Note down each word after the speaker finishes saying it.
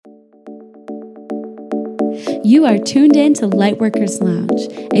You are tuned in to Lightworkers Lounge,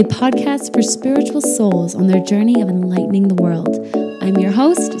 a podcast for spiritual souls on their journey of enlightening the world. I'm your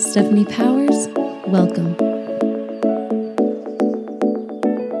host, Stephanie Powers. Welcome.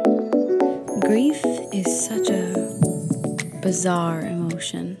 Grief is such a bizarre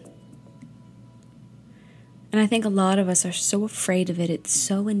emotion. And I think a lot of us are so afraid of it. It's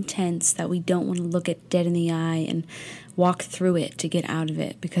so intense that we don't want to look it dead in the eye and walk through it to get out of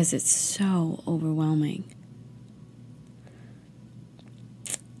it because it's so overwhelming.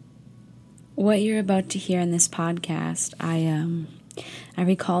 What you're about to hear in this podcast, I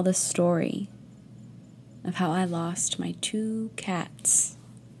recall the story of how I lost my 2 cats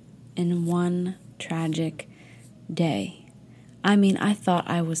in one tragic day. I mean, I thought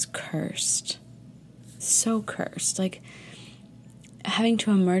I was cursed. So cursed. Like, having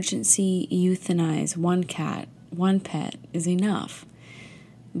to emergency euthanize one cat, one pet is enough.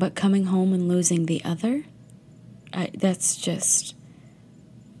 But coming home and losing the other? That's just...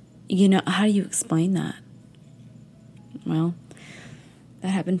 how do you explain that? Well, that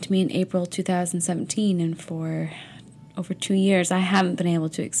happened to me in April 2017, and for over 2 years, I haven't been able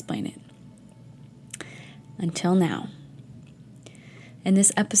to explain it. Until now. In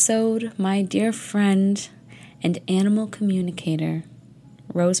this episode, my dear friend and animal communicator,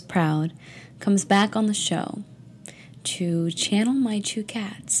 Rose Proud, comes back on the show to channel my 2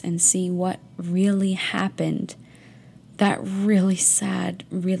 cats and see what really happened that really sad,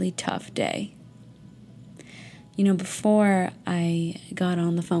 really tough day. Before I got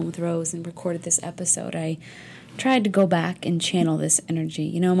on the phone with Rose and recorded this episode, I tried to go back and channel this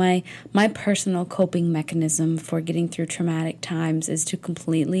energy. My personal coping mechanism for getting through traumatic times is to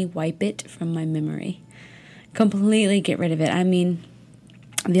completely wipe it from my memory. Completely get rid of it. I mean,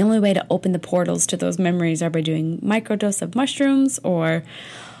 the only way to open the portals to those memories are by doing microdose of mushrooms or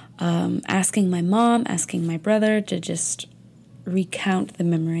asking my mom, asking my brother to just recount the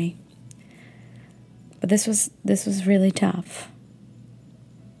memory. But this was really tough.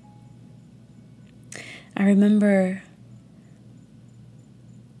 I remember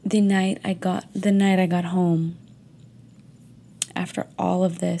the night I got home after all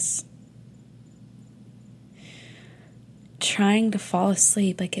of this, trying to fall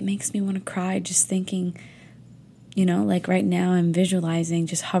asleep. Like, it makes me want to cry just thinking, like right now I'm visualizing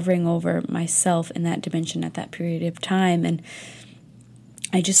just hovering over myself in that dimension at that period of time, and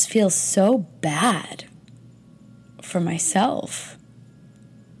I just feel so bad for myself.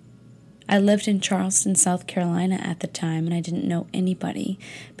 I lived in Charleston, South Carolina at the time, and I didn't know anybody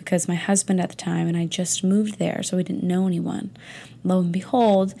because my husband at the time and I just moved there, so we didn't know anyone. Lo and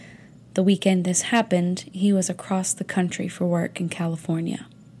behold, the weekend this happened, he was across the country for work in California.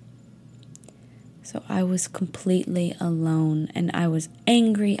 So I was completely alone, and I was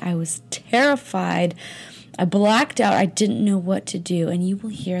angry, I was terrified, I blacked out, I didn't know what to do, and you will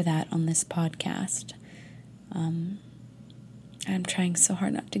hear that on this podcast. I'm trying so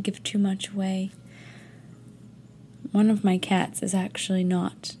hard not to give too much away. One of my cats is actually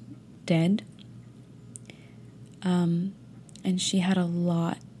not dead. And she had a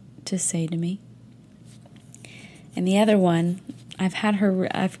lot to say to me. And the other one,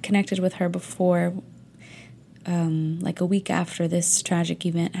 I've connected with her before, like a week after this tragic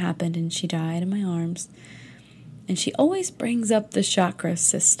event happened and she died in my arms. And she always brings up the chakra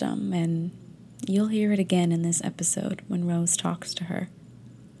system, and you'll hear it again in this episode when Rose talks to her.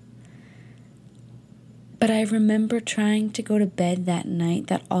 But I remember trying to go to bed that night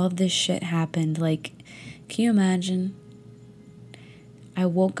that all of this shit happened. Like, can you imagine? I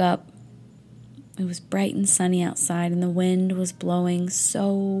woke up. It was bright and sunny outside, and the wind was blowing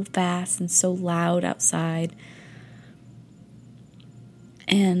so fast and so loud outside.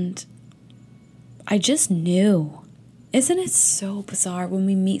 And I just knew. Isn't it so bizarre when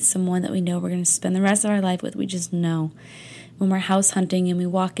we meet someone that we know we're going to spend the rest of our life with? We just know. When we're house hunting and we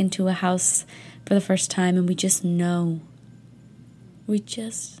walk into a house for the first time and we just know. We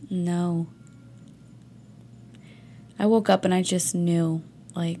just know. I woke up and I just knew,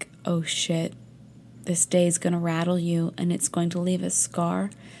 like, oh shit, this day is going to rattle you and it's going to leave a scar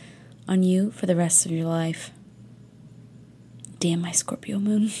on you for the rest of your life. Damn my Scorpio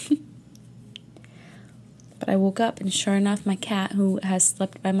moon. But I woke up and sure enough, my cat, who has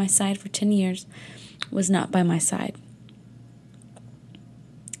slept by my side for 10 years, was not by my side.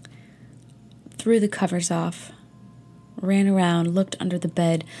 Threw the covers off, ran around, looked under the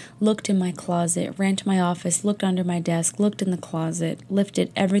bed, looked in my closet, ran to my office, looked under my desk, looked in the closet,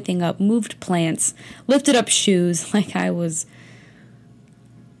 lifted everything up, moved plants, lifted up shoes like I was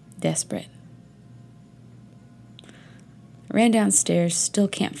desperate. Ran downstairs, still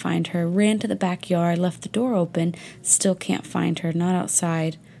can't find her. Ran to the backyard, left the door open, still can't find her. Not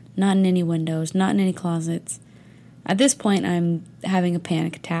outside, not in any windows, not in any closets. At this point, I'm having a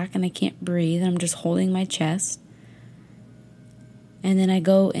panic attack and I can't breathe. I'm just holding my chest. And then I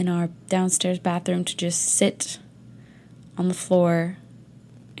go in our downstairs bathroom to just sit on the floor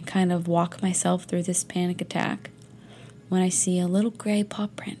and kind of walk myself through this panic attack when I see a little gray paw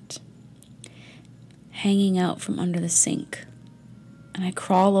print hanging out from under the sink. And I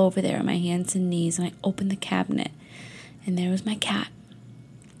crawl over there on my hands and knees and I open the cabinet and there was my cat.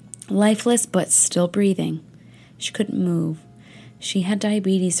 Lifeless but still breathing. She couldn't move. She had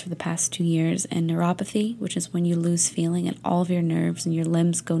diabetes for the past 2 years and neuropathy, which is when you lose feeling and all of your nerves and your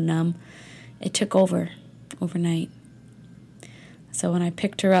limbs go numb. It took over overnight. So when I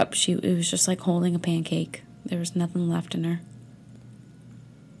picked her up, it was just like holding a pancake. There was nothing left in her.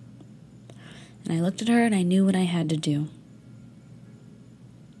 And I looked at her and I knew what I had to do.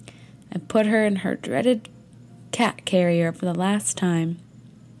 I put her in her dreaded cat carrier for the last time,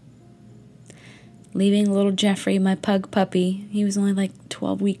 leaving little Jeffrey, my pug puppy. He was only like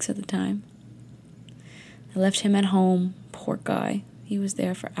 12 weeks at the time. I left him at home. Poor guy. He was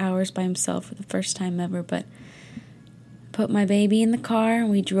there for hours by himself for the first time ever, but I put my baby in the car and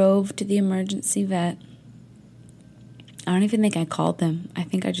we drove to the emergency vet. I don't even think I called them. I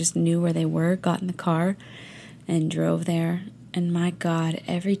think I just knew where they were, got in the car, and drove there. And my God,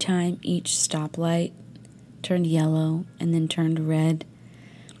 every time each stoplight turned yellow and then turned red,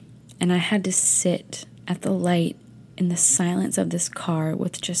 and I had to sit at the light in the silence of this car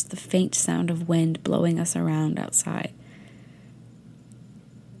with just the faint sound of wind blowing us around outside.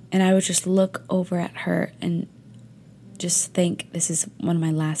 And I would just look over at her and just think, this is one of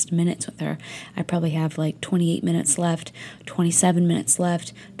my last minutes with her. I probably have like 28 minutes left, 27 minutes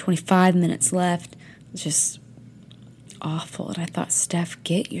left, 25 minutes left. It's just awful. And I thought, Steph,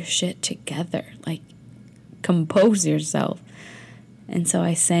 get your shit together. Like, compose yourself. And so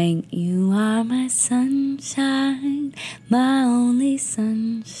I sang, you are my sunshine, my only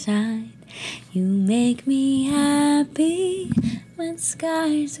sunshine. You make me happy when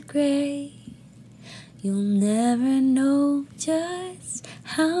skies are gray. You'll never know just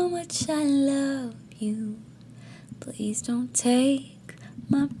how much I love you. Please don't take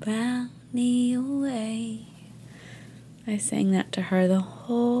my brownie away. I sang that to her the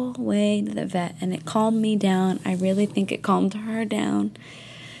whole way to the vet, and it calmed me down. I really think it calmed her down.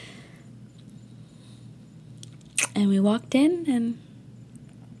 And we walked in, and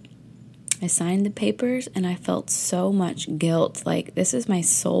I signed the papers, and I felt so much guilt. Like, this is my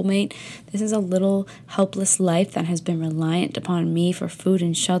soulmate. This is a little helpless life that has been reliant upon me for food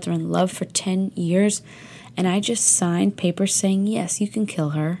and shelter and love for 10 years. And I just signed papers saying, yes, you can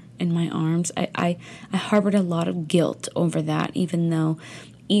kill her in my arms. I harbored a lot of guilt over that, even though,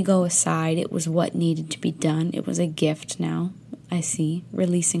 ego aside, it was what needed to be done. It was a gift now, I see,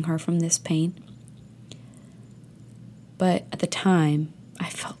 releasing her from this pain. But at the time, I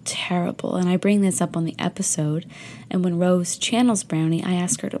felt terrible. And I bring this up on the episode. And when Rose channels Brownie, I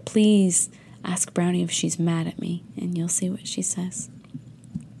ask her to please ask Brownie if she's mad at me. And you'll see what she says.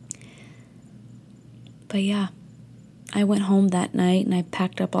 But yeah, I went home that night and I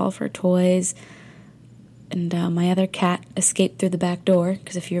packed up all of her toys. And my other cat escaped through the back door.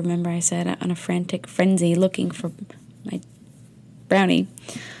 Because if you remember, I said on a frantic frenzy looking for my Brownie.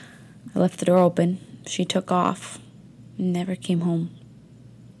 I left the door open. She took off and never came home.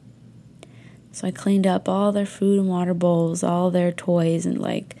 So I cleaned up all their food and water bowls, all their toys, and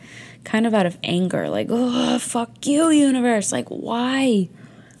like kind of out of anger, like, oh, fuck you, universe. Like, why?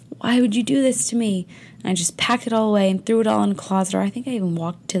 Why would you do this to me? And I just packed it all away and threw it all in a closet, or I think I even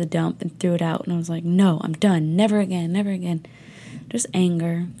walked to the dump and threw it out. And I was like, no, I'm done. Never again, never again. Just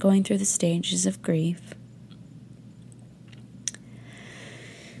anger, going through the stages of grief.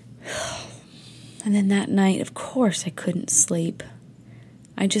 And then that night, of course, I couldn't sleep.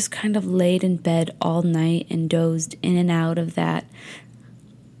 I just kind of laid in bed all night and dozed in and out of that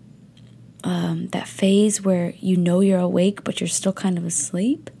phase where you know you're awake, but you're still kind of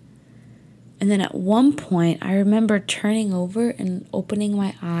asleep. And then at one point, I remember turning over and opening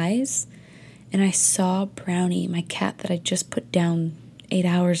my eyes, and I saw Brownie, my cat that I just put down 8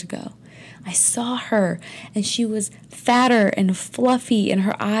 hours ago. I saw her, and she was fatter and fluffy, and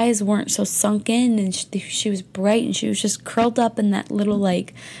her eyes weren't so sunk in, and she was bright, and she was just curled up in that little,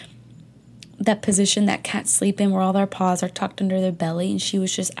 like, that position that cats sleep in where all their paws are tucked under their belly, and she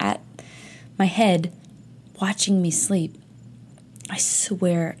was just at my head watching me sleep. I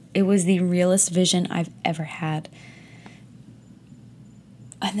swear, it was the realest vision I've ever had.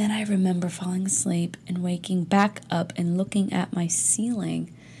 And then I remember falling asleep and waking back up and looking at my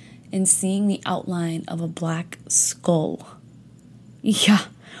ceiling and seeing the outline of a black skull. Yeah,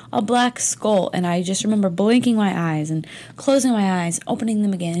 a black skull. And I just remember blinking my eyes and closing my eyes, opening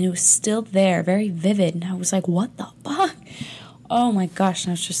them again, and it was still there, very vivid. And I was like, what the fuck? Oh my gosh.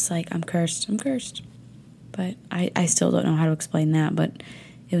 And I was just like, I'm cursed. I'm cursed. But I still don't know how to explain that, but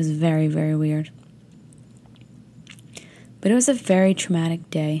it was very, very weird. But it was a very traumatic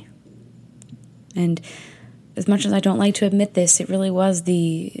day. And as much as I don't like to admit this, it really was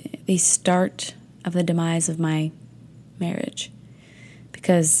the start of the demise of my marriage.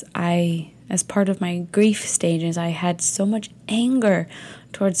 Because as part of my grief stages, I had so much anger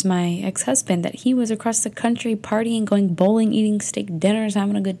towards my ex-husband that he was across the country partying, going bowling, eating steak dinners,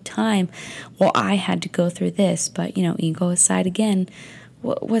 having a good time, while I had to go through this. But, ego aside again,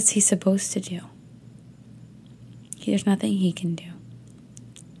 what was he supposed to do? There's nothing he can do.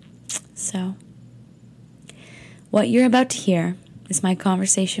 So, what you're about to hear is my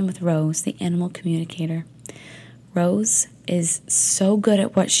conversation with Rose, the animal communicator. Rose is so good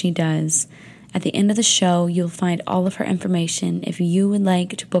at what she does. At the end of the show, you'll find all of her information if you would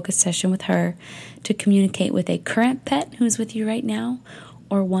like to book a session with her to communicate with a current pet who's with you right now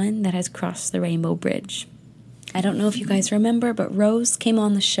or one that has crossed the Rainbow Bridge. I don't know if you guys remember, but Rose came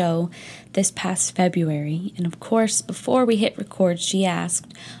on the show this past February. And of course, before we hit record, she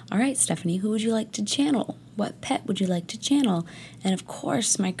asked, all right, Stephanie, who would you like to channel? What pet would you like to channel? And of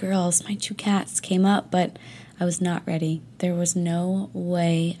course, my girls, my 2 cats came up, but I was not ready. There was no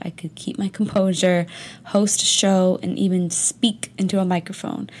way I could keep my composure, host a show, and even speak into a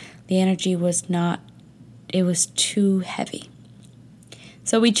microphone. The energy was it was too heavy.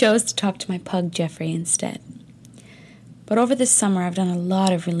 So we chose to talk to my pug, Jeffrey, instead. But over this summer, I've done a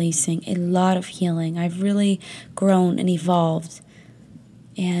lot of releasing, a lot of healing. I've really grown and evolved.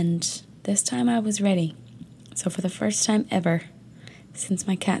 And this time I was ready. So for the first time ever, since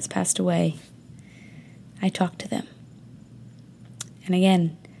my cats passed away, I talked to them. And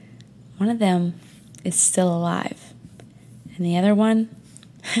again, one of them is still alive. And the other one,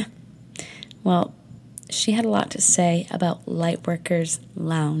 well, she had a lot to say about Lightworkers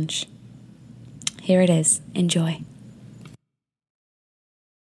Lounge. Here it is. Enjoy.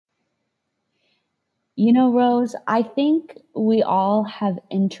 Rose, I think we all have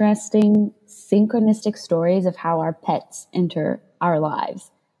interesting synchronistic stories of how our pets enter our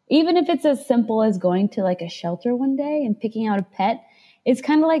lives. Even if it's as simple as going to like a shelter one day and picking out a pet, it's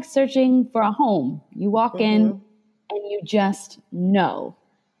kind of like searching for a home. You walk in and you just know.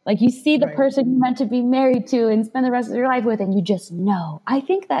 Like you see the person you're meant to be married to and spend the rest of your life with, and you just know. I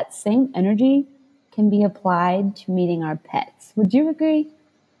think that same energy can be applied to meeting our pets. Would you agree?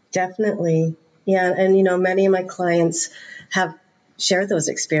 Definitely. Yeah. And, many of my clients have shared those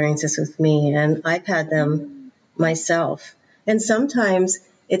experiences with me, and I've had them myself. And sometimes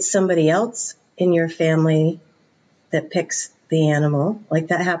it's somebody else in your family that picks the animal. Like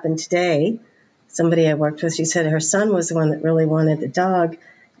that happened today. Somebody I worked with, she said her son was the one that really wanted the dog,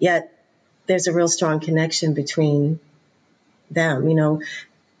 yet there's a real strong connection between them,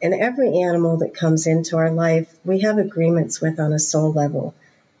 And every animal that comes into our life, we have agreements with on a soul level.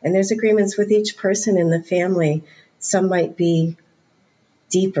 And there's agreements with each person in the family. Some might be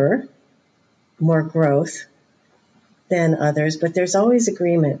deeper, more growth than others, but there's always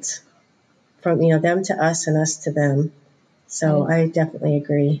agreements from, them to us and us to them. So I definitely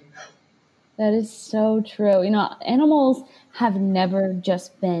agree. That is so true. Animals have never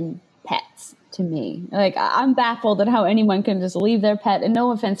just been pets to me. Like, I'm baffled at how anyone can just leave their pet, and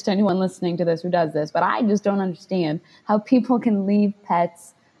no offense to anyone listening to this who does this, but I just don't understand how people can leave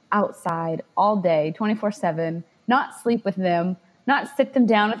pets outside all day, 24/7, not sleep with them, not sit them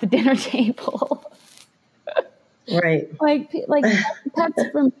down at the dinner table. Right. Like pets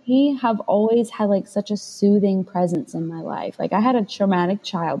for me have always had like such a soothing presence in my life. Like I had a traumatic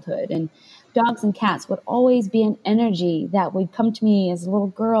childhood, and dogs and cats would always be an energy that would come to me as a little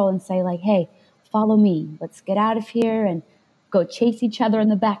girl and say like, hey, follow me. Let's get out of here and go chase each other in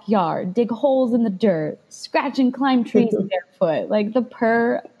the backyard, dig holes in the dirt, scratch and climb trees barefoot. Like the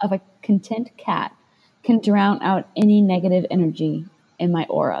purr of a content cat can drown out any negative energy in my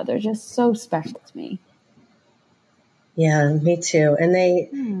aura. They're just so special to me. Yeah, me too. And they,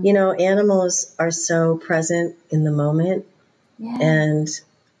 animals are so present in the moment, and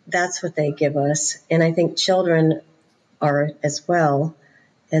that's what they give us. And I think children are as well.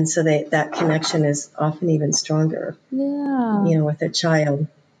 And so that connection is often even stronger, with a child.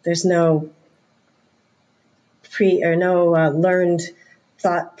 There's no learned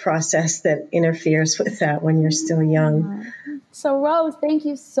thought process that interferes with that when you're still young. So, Rose, thank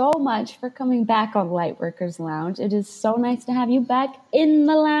you so much for coming back on Lightworkers Lounge. It is so nice to have you back in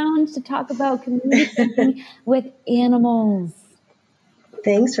the lounge to talk about communicating with animals.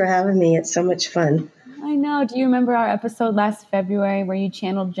 Thanks for having me. It's so much fun. I know. Do you remember our episode last February where you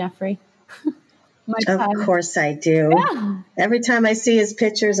channeled Jeffrey? Of course I do. Yeah. Every time I see his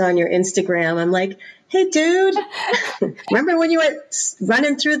pictures on your Instagram, I'm like, hey, dude, remember when you went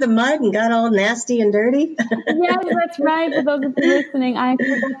running through the mud and got all nasty and dirty? Yes, that's right. For those of you listening, I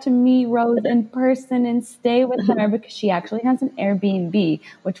forgot to meet Rose in person and stay with her because she actually has an Airbnb,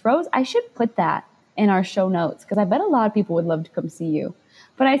 which, Rose, I should put that in our show notes because I bet a lot of people would love to come see you.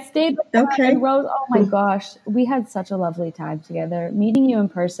 But I stayed with her, Okay. and Rose, oh my gosh, we had such a lovely time together. Meeting you in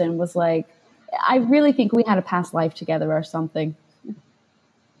person was like, I really think we had a past life together or something.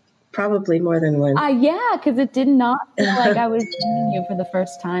 Probably more than one. Yeah, because it did not feel like I was meeting you for the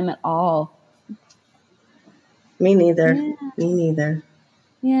first time at all. Me neither. Yeah. Me neither.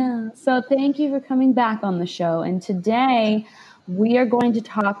 Yeah. So thank you for coming back on the show. And today we are going to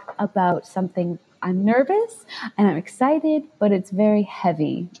talk about something. I'm nervous and I'm excited, but it's very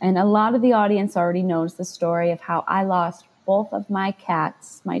heavy. And a lot of the audience already knows the story of how I lost both of my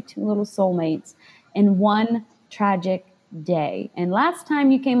cats, my two little soulmates, in one tragic day. And last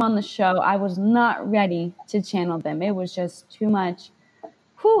time you came on the show, I was not ready to channel them. It was just too much.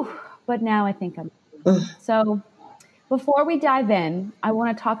 Whew. But now I think I'm ready. So before we dive in, I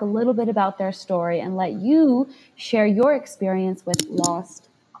want to talk a little bit about their story and let you share your experience with lost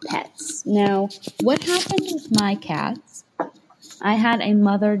pets. Now, what happened with my cats? I had a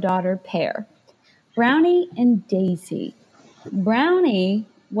mother-daughter pair, Brownie and Daisy. Brownie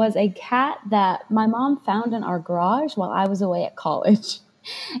was a cat that my mom found in our garage while I was away at college.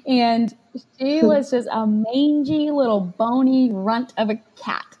 And she was just a mangy little bony runt of a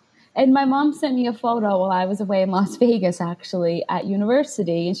cat. And my mom sent me a photo while I was away in Las Vegas, actually, at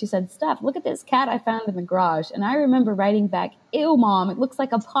university. And she said, Steph, look at this cat I found in the garage. And I remember writing back, ew, Mom, it looks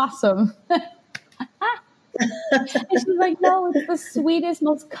like a possum. And she's like, no, it's the sweetest,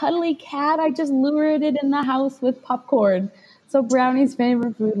 most cuddly cat. I just lured it in the house with popcorn. So Brownie's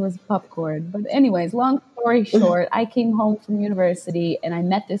favorite food was popcorn. But anyways, long story short, I came home from university and I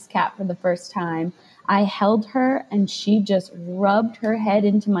met this cat for the first time. I held her and she just rubbed her head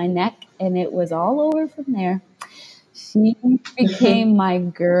into my neck and it was all over from there. She became my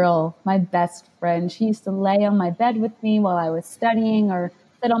girl, my best friend. She used to lay on my bed with me while I was studying or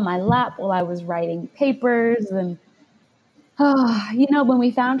sit on my lap while I was writing papers. And, when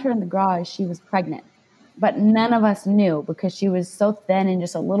we found her in the garage, she was pregnant. But none of us knew because she was so thin and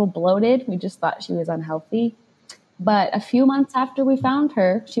just a little bloated. We just thought she was unhealthy. But a few months after we found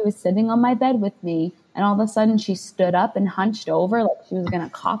her, she was sitting on my bed with me. And all of a sudden she stood up and hunched over like she was going to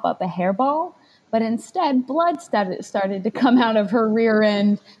cough up a hairball. But instead, blood started to come out of her rear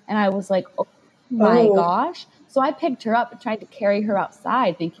end. And I was like, oh my gosh. So I picked her up and tried to carry her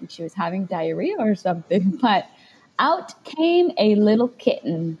outside thinking she was having diarrhea or something. But out came a little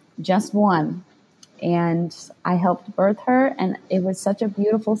kitten, just one. And I helped birth her, and it was such a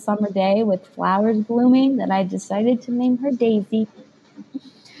beautiful summer day with flowers blooming that I decided to name her Daisy.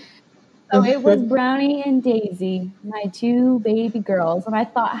 So it was Brownie and Daisy, my two baby girls. And I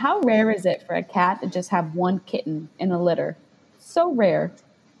thought, how rare is it for a cat to just have one kitten in a litter? So rare.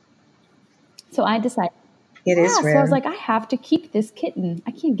 So I decided, it is rare. So I was like, I have to keep this kitten.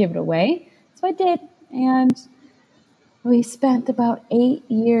 I can't give it away. So I did. And we spent about 8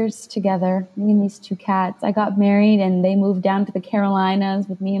 years together, me and these two cats. I got married and they moved down to the Carolinas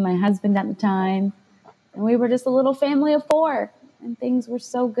with me and my husband at the time. And we were just a little family of 4 and things were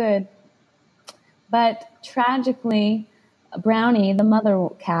so good. But tragically, Brownie, the mother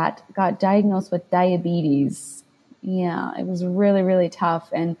cat, got diagnosed with diabetes. Yeah, it was really, really tough.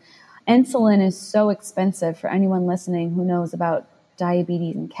 And insulin is so expensive for anyone listening who knows about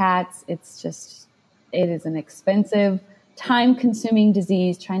diabetes in cats. It is an expensive, time-consuming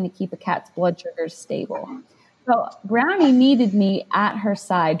disease trying to keep a cat's blood sugar stable. So Brownie needed me at her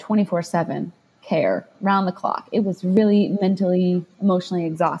side 24/7 care, round the clock. It was really mentally, emotionally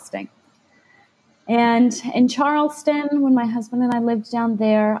exhausting. And in Charleston, when my husband and I lived down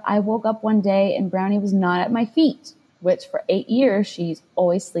there, I woke up one day and Brownie was not at my feet, which for 8 years, she's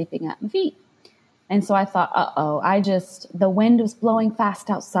always sleeping at my feet. And so I thought, the wind was blowing fast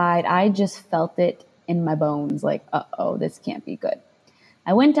outside. I just felt it in my bones, like, this can't be good.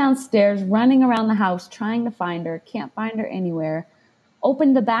 I went downstairs, running around the house, trying to find her, can't find her anywhere.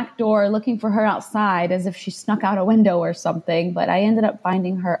 Opened the back door, looking for her outside as if she snuck out a window or something. But I ended up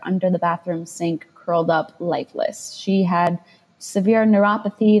finding her under the bathroom sink, curled up, lifeless. She had severe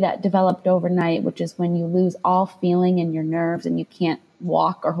neuropathy that developed overnight, which is when you lose all feeling in your nerves and you can't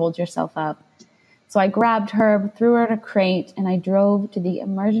walk or hold yourself up. So I grabbed her, threw her in a crate, and I drove to the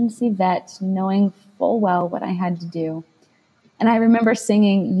emergency vet knowing full well what I had to do. And I remember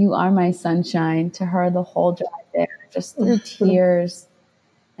singing "You Are My Sunshine" to her the whole drive there, just through tears.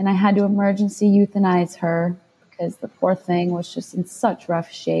 And I had to emergency euthanize her because the poor thing was just in such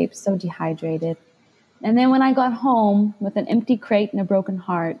rough shape, so dehydrated. And then when I got home with an empty crate and a broken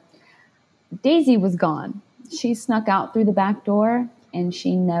heart, Daisy was gone. She snuck out through the back door and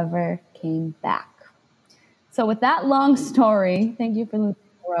she never came back. So with that long story, thank you for listening,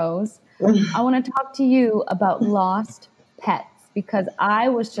 Rose. I want to talk to you about lost pets, because I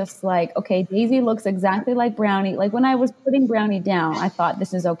was just like, okay, Daisy looks exactly like Brownie. Like when I was putting Brownie down, I thought,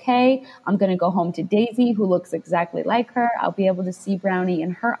 this is okay. I'm going to go home to Daisy, who looks exactly like her. I'll be able to see Brownie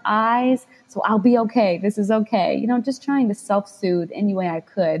in her eyes. So I'll be okay. This is okay. You know, just trying to self-soothe any way I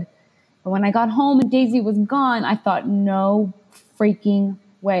could. But when I got home and Daisy was gone, I thought, no freaking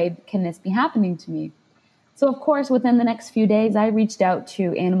way can this be happening to me. So, of course, within the next few days, I reached out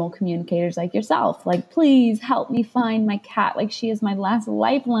to animal communicators like yourself, like, please help me find my cat. Like, she is my last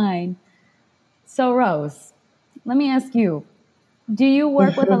lifeline. So, Rose, let me ask you, do you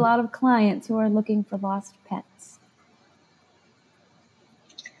work with a lot of clients who are looking for lost pets?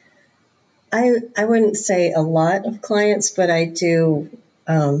 I wouldn't say a lot of clients, but I do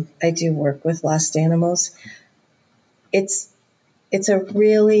work with lost animals. It's a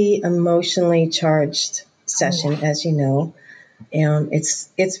really emotionally charged session, as you know.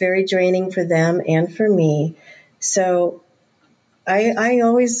 It's very draining for them and for me. So I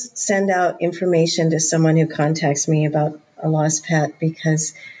always send out information to someone who contacts me about a lost pet,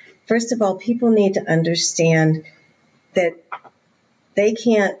 because first of all, people need to understand that they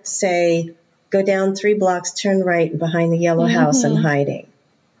can't say, go down 3 blocks, turn right behind the yellow house, I'm hiding.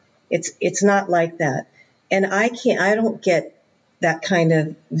 It's not like that. And I don't get that kind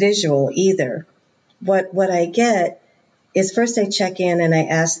of visual either. What I get is, first I check in and I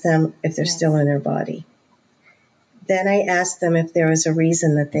ask them if they're still in their body. Then I ask them if there was a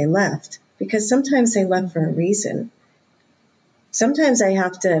reason that they left, because sometimes they left for a reason. Sometimes I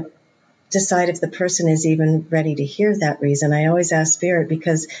have to decide if the person is even ready to hear that reason. I always ask Spirit,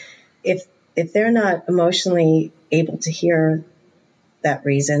 because if they're not emotionally able to hear that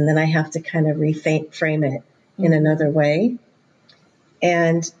reason, then I have to kind of reframe it in another way.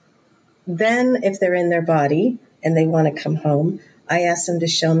 And then if they're in their body and they want to come home, I ask them to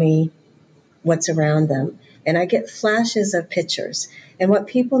show me what's around them. And I get flashes of pictures. And what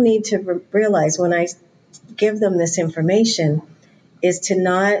people need to realize when I give them this information is to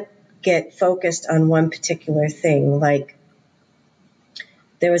not get focused on one particular thing. Like,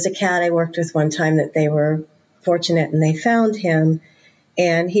 there was a cat I worked with one time that they were fortunate and they found him.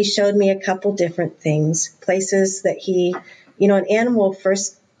 And he showed me a couple different things, places that an animal will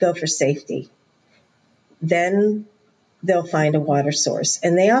first go for safety. Then they'll find a water source.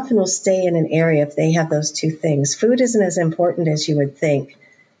 And they often will stay in an area if they have those two things. Food isn't as important as you would think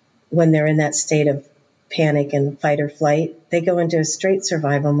when they're in that state of panic and fight or flight. They go into a straight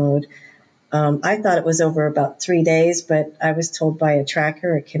survival mode. I thought it was over about 3 days, but I was told by a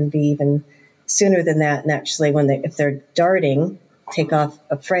tracker it can be even sooner than that. And actually, if they're darting, take off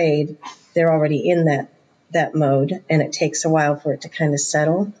afraid, they're already in that mode, and it takes a while for it to kind of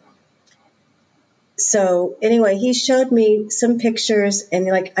settle. So anyway, he showed me some pictures, and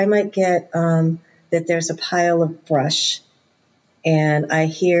I might get that there's a pile of brush, and I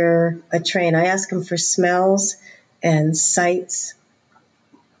hear a train. I ask him for smells and sights,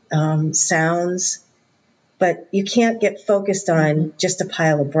 sounds, but you can't get focused on just a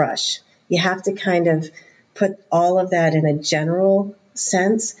pile of brush. You have to kind of put all of that in a general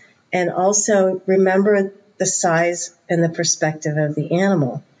sense, and also remember the size and the perspective of the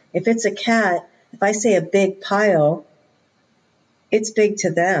animal. If it's a cat, if I say a big pile, it's big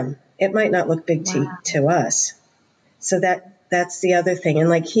to them. It might not look big to us. So that's the other thing.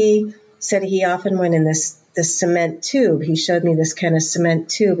 And he said, he often went in this cement tube. He showed me this kind of cement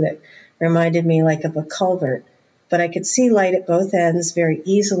tube that reminded me of a culvert. But I could see light at both ends very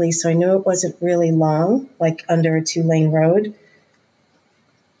easily, so I knew it wasn't really long, like under a 2-lane road.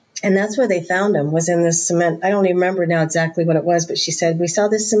 And that's where they found him, was in this cement. I don't even remember now exactly what it was, but she said, we saw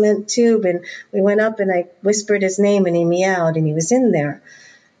this cement tube, and we went up, and I whispered his name, and he meowed, and he was in there.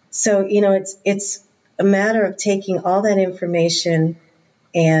 So, it's a matter of taking all that information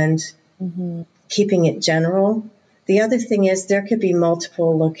and keeping it general. The other thing is, there could be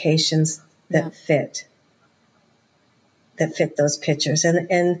multiple locations that fit those pictures.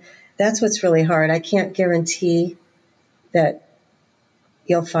 And that's what's really hard. I can't guarantee that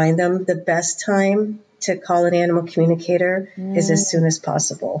you'll find them. The best time to call an animal communicator is as soon as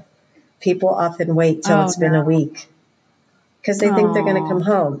possible. People often wait till it's been a week because they think they're going to come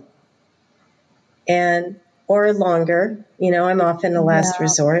home, or longer. I'm often the last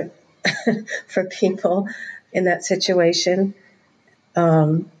resort for people in that situation.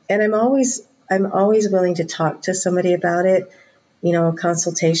 And I'm always willing to talk to somebody about it, a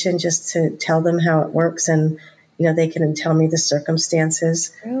consultation, just to tell them how it works, and they can tell me the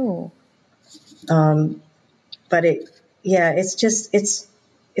circumstances. Oh. But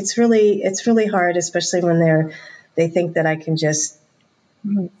it's really hard, especially when they think that I can just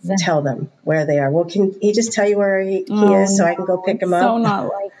tell them where they are. Well, can he just tell you where he is so I can go pick him up? So not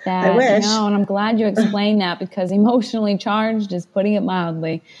like that. I wish. No, and I'm glad you explained that, because emotionally charged is putting it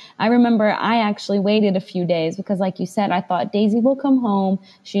mildly. I remember I actually waited a few days because, like you said, I thought Daisy will come home.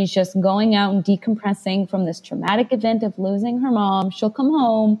 She's just going out and decompressing from this traumatic event of losing her mom. She'll come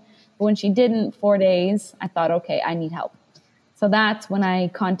home. But when she didn't, 4 days, I thought, okay, I need help. So that's when I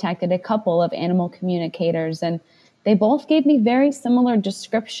contacted a couple of animal communicators, and they both gave me very similar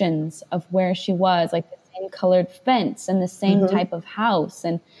descriptions of where she was, like the same colored fence and the same type of house.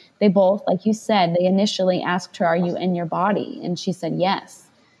 And they both, like you said, they initially asked her, "Are you in your body?" And she said yes.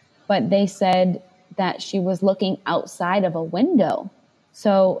 But they said that she was looking outside of a window.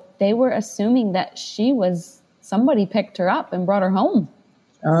 So they were assuming that somebody picked her up and brought her home.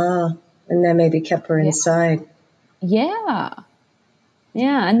 And then maybe kept her inside. Yeah.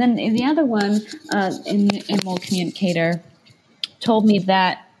 Yeah, and then the other one, an animal communicator, told me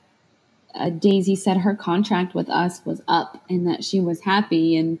that Daisy said her contract with us was up and that she was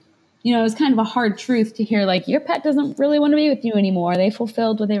happy. And, it was kind of a hard truth to hear, like, your pet doesn't really want to be with you anymore. They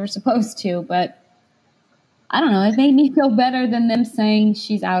fulfilled what they were supposed to. But I don't know, it made me feel better than them saying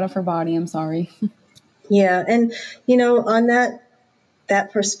she's out of her body. I'm sorry. Yeah, and, on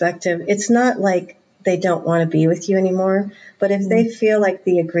that perspective, it's not like they don't want to be with you anymore. But if they feel like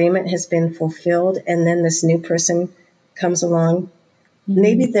the agreement has been fulfilled and then this new person comes along,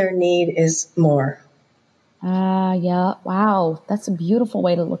 maybe their need is more. Yeah. Wow. That's a beautiful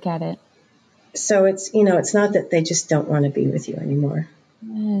way to look at it. So it's not that they just don't want to be with you anymore.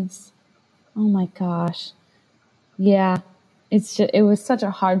 Yes. Oh my gosh. Yeah. It was such a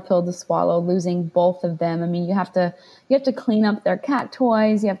hard pill to swallow, losing both of them. I mean, you have to clean up their cat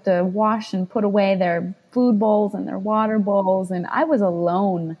toys. You have to wash and put away their food bowls and their water bowls. And I was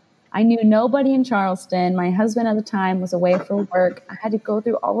alone. I knew nobody in Charleston. My husband at the time was away for work. I had to go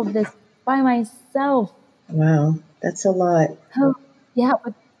through all of this by myself. Wow. That's a lot. Oh, yeah.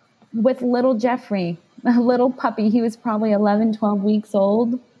 With little Jeffrey, a little puppy. He was probably 11, 12 weeks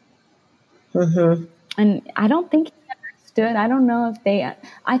old. Mm-hmm. And I don't think I don't know if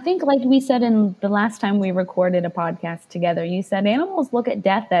I think, like we said in the last time we recorded a podcast together, you said animals look at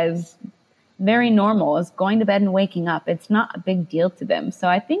death as very normal, as going to bed and waking up. It's not a big deal to them. So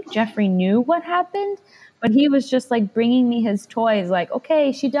I think Jeffrey knew what happened, but he was just like bringing me his toys, like,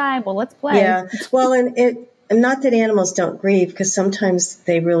 okay, she died. Well, let's play. Yeah. Well, and not that animals don't grieve, because sometimes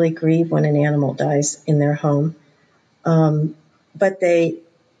they really grieve when an animal dies in their home.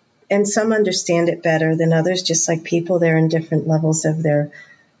 And some understand it better than others, just like people. They're in different levels of their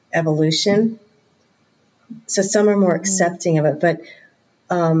evolution. So some are more accepting of it. But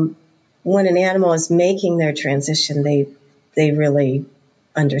when an animal is making their transition, they really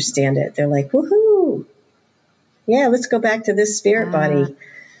understand it. They're like, woohoo! Yeah, let's go back to this spirit body.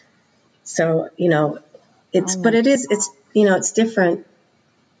 So, it's different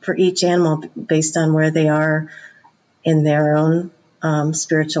for each animal based on where they are in their own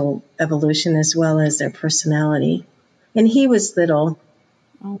spiritual evolution, as well as their personality. And he was little.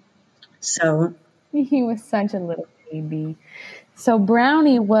 So he was such a little baby. So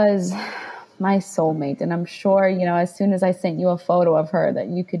Brownie was my soulmate. And I'm sure, as soon as I sent you a photo of her, that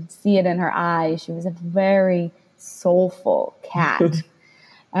you could see it in her eyes. She was a very soulful cat.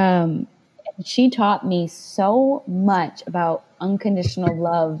 She taught me so much about unconditional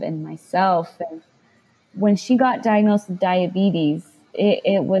love in myself. And when she got diagnosed with diabetes,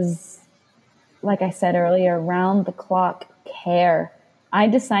 it was, like I said earlier, round the clock care. I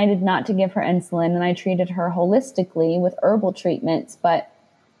decided not to give her insulin, and I treated her holistically with herbal treatments. But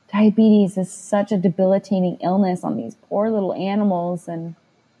diabetes is such a debilitating illness on these poor little animals. And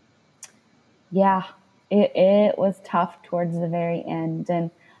yeah, it was tough towards the very end.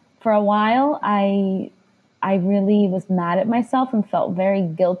 And for a while, I really was mad at myself and felt very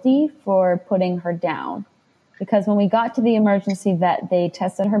guilty for putting her down. Because when we got to the emergency vet, they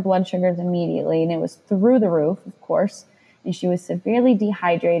tested her blood sugars immediately, and it was through the roof, of course. And she was severely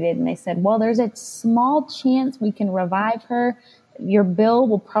dehydrated. And they said, well, there's a small chance we can revive her. your bill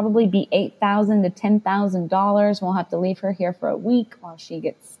will probably be $8,000 to $10,000. We'll have to leave her here for a week while she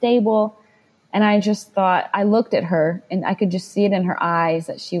gets stable. And I just thought, I looked at her and I could just see it in her eyes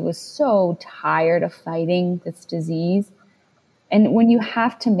that she was so tired of fighting this disease. And when you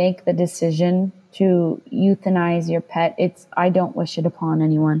have to make the decision to euthanize your pet, I don't wish it upon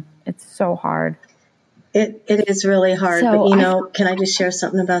anyone. It's so hard. It is really hard. So but, can I just share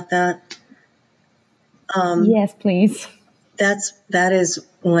something about that? Yes, please. That is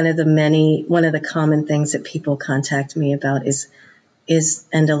one of the common things that people contact me about is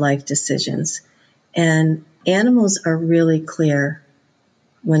end of life decisions. And animals are really clear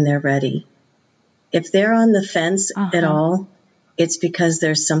when they're ready. If they're on the fence at all, it's because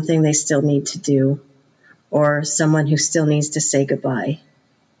there's something they still need to do or someone who still needs to say goodbye.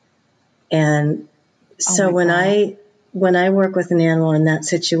 And so when I work with an animal in that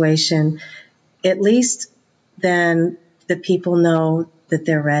situation, at least then the people know that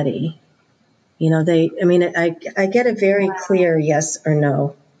they're ready. I get a very clear yes or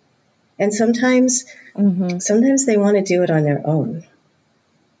no. And sometimes they want to do it on their own.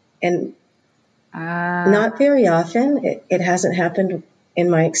 And not very often. It hasn't happened in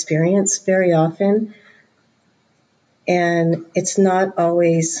my experience very often. And it's not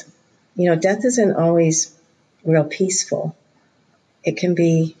always, death isn't always real peaceful. It can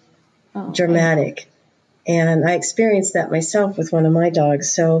be dramatic. And I experienced that myself with one of my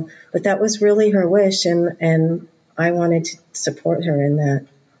dogs. But that was really her wish, and I wanted to support her in that.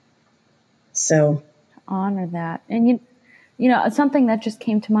 So honor that. And something that just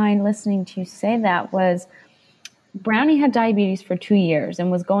came to mind listening to you say that was Brownie had diabetes for 2 years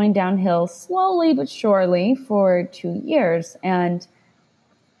and was going downhill slowly but surely for 2 years. And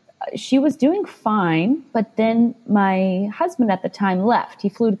she was doing fine, but then my husband at the time left. He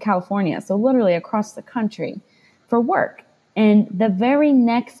flew to California, so literally across the country for work. And the very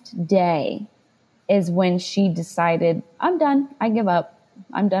next day is when she decided, I'm done. I give up.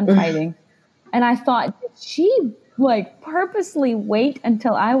 I'm done fighting. And I thought, did she purposely wait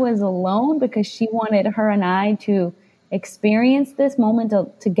until I was alone because she wanted her and I to experience this moment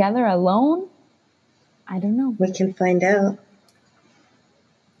together alone? I don't know. We can find out.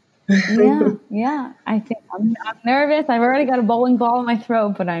 Yeah. I think I'm nervous. I've already got a bowling ball in my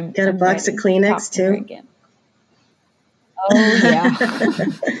throat, but I'm got a box of Kleenex too. Again. Oh yeah.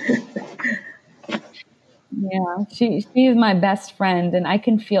 Yeah, she is my best friend, and I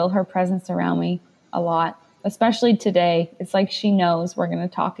can feel her presence around me a lot, especially today. It's like she knows we're going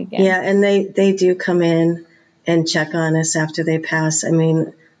to talk again. Yeah, and they do come in and check on us after they pass. I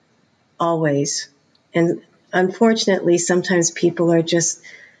mean, always. And unfortunately, sometimes people are just,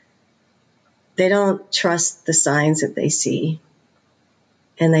 they don't trust the signs that they see.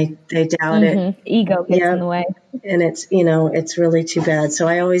 And they doubt it. Ego gets in the way. And it's really too bad. So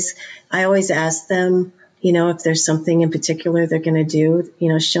I always ask them, if there's something in particular they're going to do,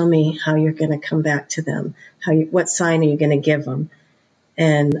 show me how you're going to come back to them. What sign are you going to give them?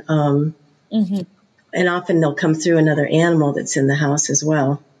 And and often they'll come through another animal that's in the house as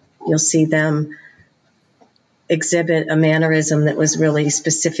well. You'll see them exhibit a mannerism that was really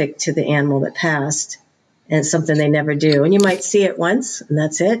specific to the animal that passed, and it's something they never do. And you might see it once, and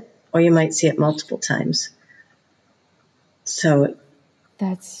that's it, or you might see it multiple times. So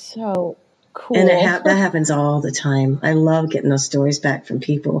that's so cool. And that happens all the time. I love getting those stories back from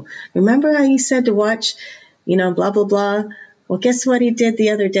people. Remember how he said to watch, blah, blah, blah? Well, guess what he did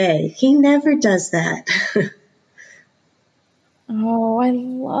the other day? He never does that. Oh, I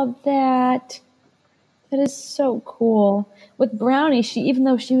love that. That is so cool. With Brownie, even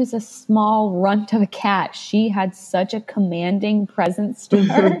though she was a small runt of a cat, she had such a commanding presence to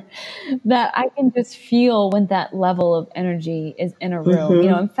her that I can just feel when that level of energy is in a room.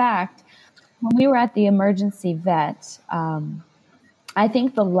 In fact, when we were at the emergency vet, I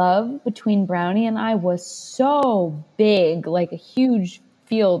think the love between Brownie and I was so big, like a huge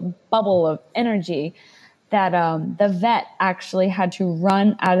field bubble of energy, that the vet actually had to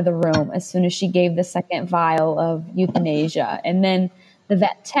run out of the room as soon as she gave the second vial of euthanasia. And then the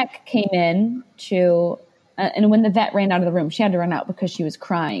vet tech came in and when the vet ran out of the room, she had to run out because she was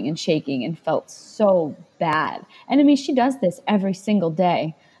crying and shaking and felt so bad. And I mean, she does this every single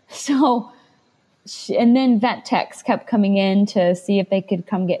day. So, and then vet techs kept coming in to see if they could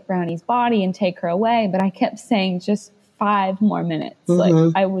come get Brownie's body and take her away. But I kept saying just 5 more minutes. Like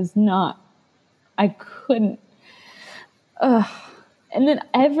I couldn't. And then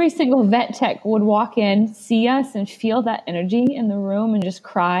every single vet tech would walk in, see us, and feel that energy in the room and just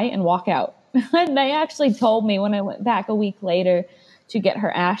cry and walk out. And they actually told me when I went back a week later to get her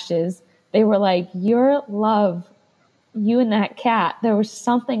ashes, they were like, your love you and that cat, there was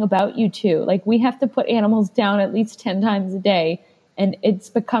something about you two. Like, we have to put animals down at least 10 times a day, and it's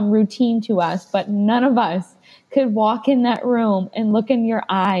become routine to us, but none of us could walk in that room and look in your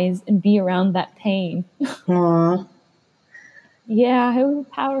eyes and be around that pain. Aw. Yeah, it was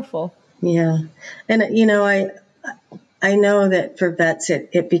powerful. Yeah. And, I know that for vets,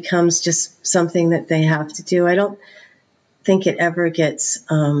 it becomes just something that they have to do. I don't think it ever gets,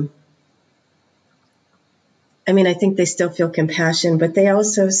 I think they still feel compassion, but they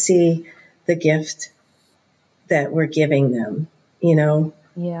also see the gift that we're giving them,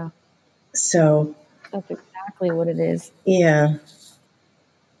 Yeah, So, that's exactly what it is. yeah.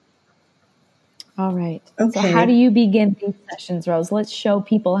 All right. Okay. So how do you begin these sessions, Rose? Let's show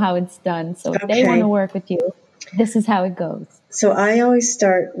people how it's done. So if they want to work with you, this is how it goes. So I always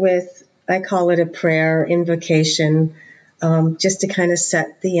start with, I call it a prayer invocation, just to kind of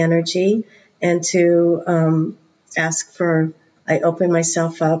set the energy and to ask for, I open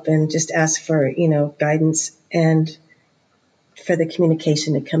myself up and just ask for, guidance and for the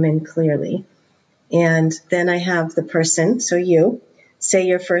communication to come in clearly. And then I have the person, so you, say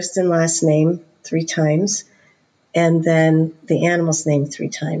your first and last name 3 times, and then the animal's name 3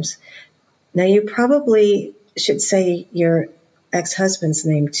 times. Now, you probably should say your ex-husband's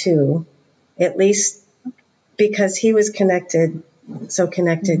name too, at least because he was connected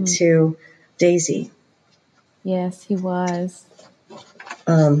to Daisy. Yes, he was.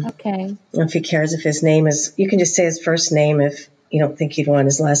 Okay. If he cares if his name is, you can just say his first name if you don't think you'd want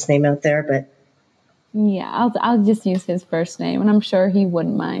his last name out there, but. Yeah, I'll just use his first name, and I'm sure he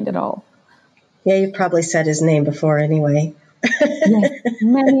wouldn't mind at all. Yeah, you probably said his name before anyway. Yes,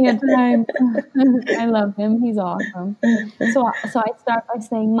 many a time. I love him. He's awesome. So I start by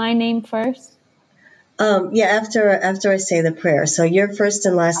saying my name first? Yeah, after I say the prayer. So your first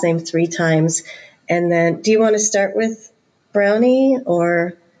and last name 3 times. And then, do you want to start with Brownie,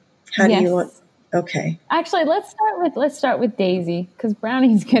 or how do you want? Okay. Actually, let's start with Daisy, because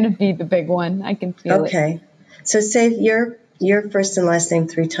Brownie's going to be the big one. I can feel it. Okay. So say your first and last name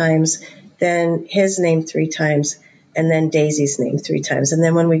 3 times, then his name 3 times, and then Daisy's name 3 times. And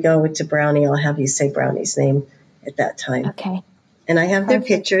then when we go to Brownie, I'll have you say Brownie's name at that time. Okay. And I have their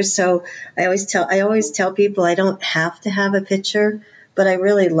pictures, so I always tell people I don't have to have a picture, but I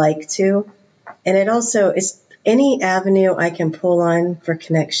really like to. And it also is any avenue I can pull on for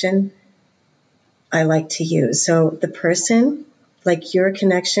connection, I like to use. So the person, like your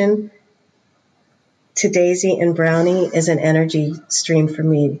connection to Daisy and Brownie, is an energy stream for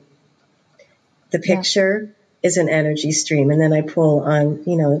me. The picture is an energy stream, and then I pull on,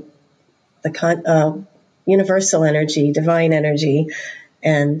 the universal energy, divine energy,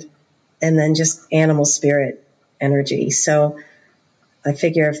 and then just animal spirit energy. So I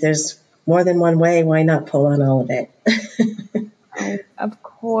figure if there's more than one way, why not pull on all of it? Of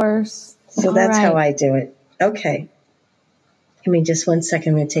course. So that's how I do it. Okay. Give me just 1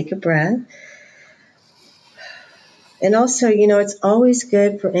 second. I'm going to take a breath. And also, it's always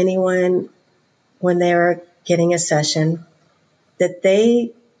good for anyone when they're getting a session that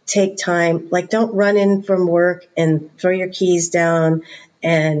they take time, like don't run in from work and throw your keys down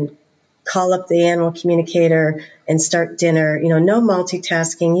and call up the animal communicator and start dinner. No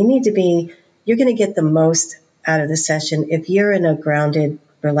multitasking. You're going to get the most out of the session if you're in a grounded,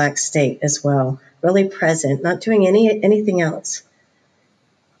 relaxed state as well, really present, not doing anything else.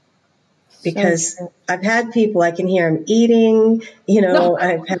 Because I've had people, I can hear them eating,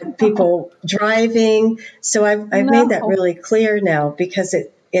 I've had people driving. So I've made that really clear now, because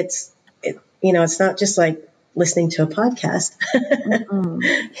it's not just like listening to a podcast.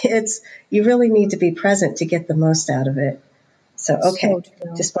 You really need to be present to get the most out of it. So, okay.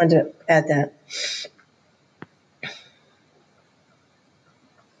 Just wanted to add that.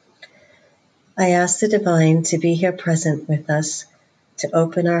 I ask the divine to be here present with us, to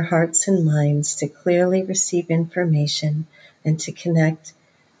open our hearts and minds to clearly receive information and to connect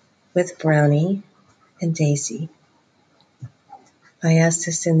with Brownie and Daisy. I ask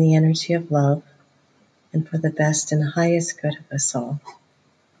this in the energy of love and for the best and highest good of us all.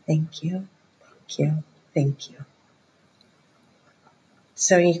 Thank you, thank you, thank you.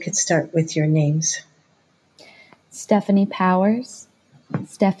 So you could start with your names. Stephanie Powers,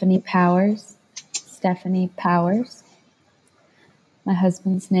 Stephanie Powers, Stephanie Powers. My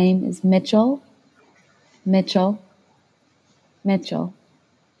husband's name is Mitchell, Mitchell, Mitchell.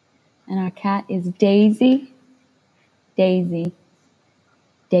 And our cat is Daisy, Daisy,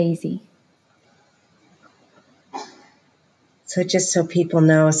 Daisy. So just so people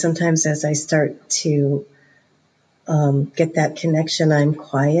know, sometimes as I start to get that connection, I'm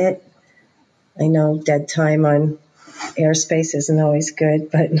quiet. I know dead time on airspace isn't always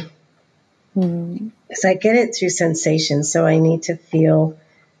good, but so I get it through sensation. So I need to feel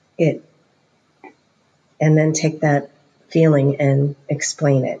it and then take that feeling and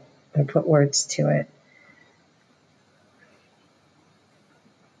explain it or put words to it.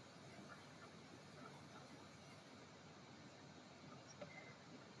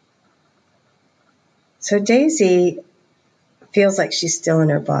 So Daisy feels like she's still in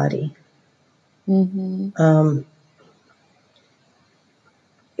her body. When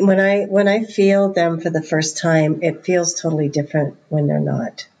I feel them for the first time, it feels totally different when they're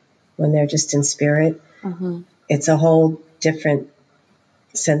not. When they're just in spirit, it's a whole different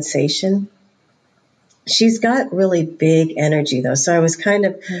sensation. She's got really big energy, though, so I was kind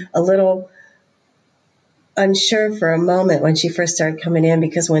of a little unsure for a moment when she first started coming in,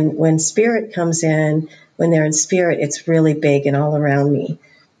 because when spirit comes in, when they're in spirit, it's really big and all around me.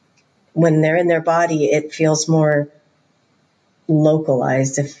 When they're in their body, it feels more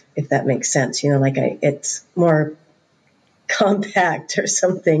localized, if that makes sense. You know, like it's more compact or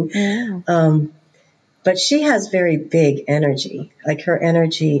something. Yeah. But she has very big energy. Like her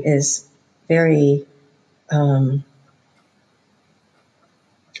energy is very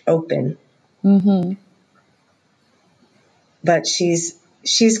open. But she's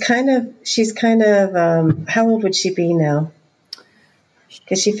kind of how old would she be now?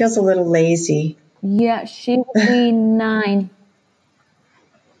 Because she feels a little lazy. Yeah, she would be 9.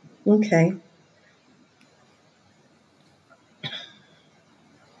 Okay.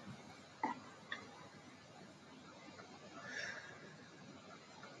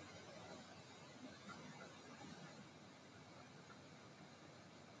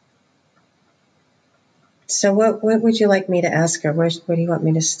 So what would you like me to ask her? Where do you want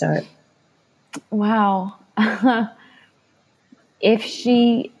me to start? Wow. Does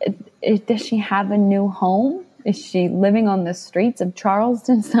she have a new home? Is she living on the streets of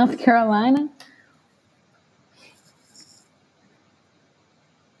Charleston, South Carolina?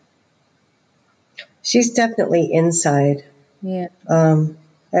 She's definitely inside. Yeah. And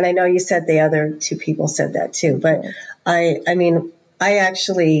I know you said the other 2 people said that too, but I mean,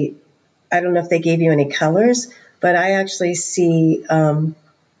 I don't know if they gave you any colors, but I actually see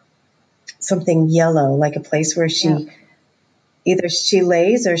something yellow, like a place where either she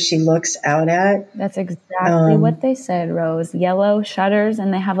lays or she looks out at. That's exactly what they said, Rose. Yellow shutters,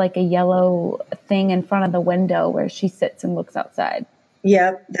 and they have like a yellow thing in front of the window where she sits and looks outside.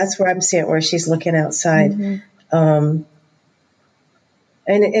 Yep, that's where I'm seeing it, where she's looking outside. And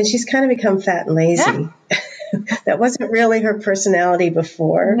she's kind of become fat and lazy. Yeah. That wasn't really her personality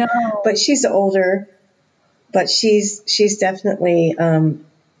before. No. But she's older. But she's definitely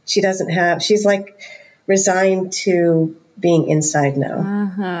she's like resigned to being inside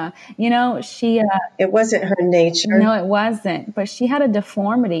now. You know, it wasn't her nature. No, it wasn't. But she had a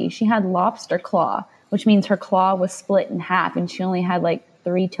deformity. She had lobster claw, which means her claw was split in half and she only had like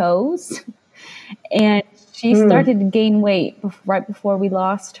 3 toes. And she started to gain weight right before we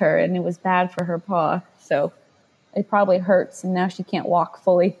lost her, and it was bad for her paw. So it probably hurts, and now she can't walk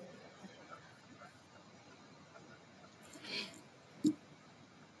fully.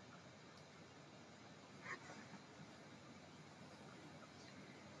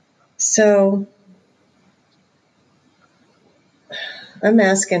 So I'm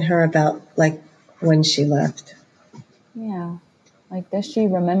asking her about like when she left. Yeah. Like, does she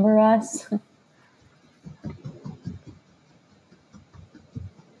remember us?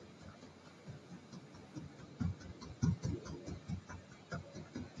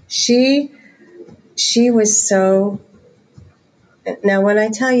 She was so. Now, when I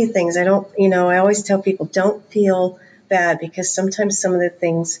tell you things, I always tell people don't feel bad, because sometimes some of the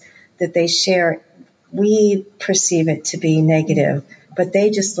things that they share, we perceive it to be negative, but they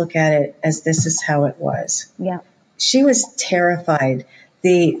just look at it as this is how it was. Yeah. She was terrified.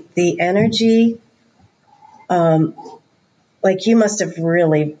 The energy, like you must have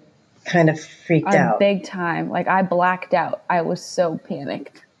really kind of freaked out. Big time. Like I blacked out. I was so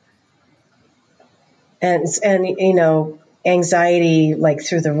panicked. And anxiety like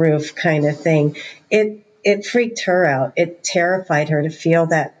through the roof kind of thing. It freaked her out. It terrified her to feel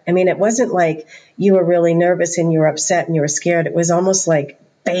that. I mean, it wasn't like you were really nervous and you were upset and you were scared. It was almost like,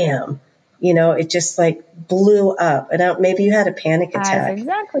 bam, it just like blew up. And maybe you had a panic attack. That's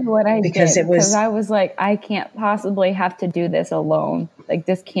exactly what I did. Because I was like, I can't possibly have to do this alone. Like,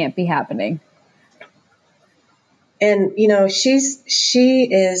 this can't be happening. And,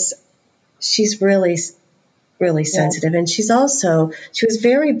 she's really, really sensitive. Yeah. And she was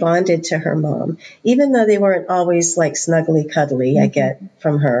very bonded to her mom, even though they weren't always like snuggly cuddly, I get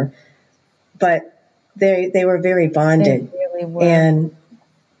from her. But they were very bonded. They really were. And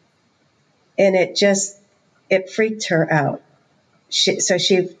it freaked her out. So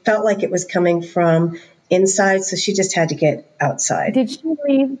she felt like it was coming from inside, so she just had to get outside. Did she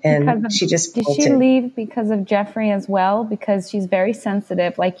leave And she just did bolted. she leave because of Jeffrey as well? Because she's very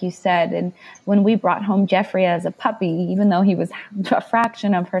sensitive, like you said. And when we brought home Jeffrey as a puppy, even though he was a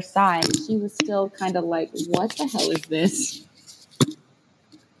fraction of her size, she was still kind of like, what the hell is this?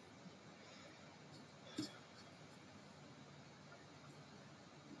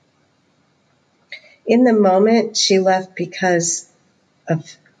 In the moment, she left because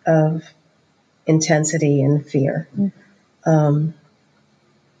of intensity and fear.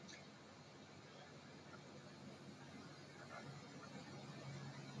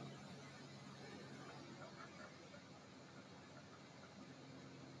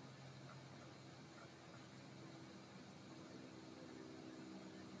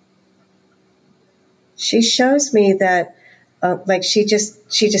 She shows me that, like she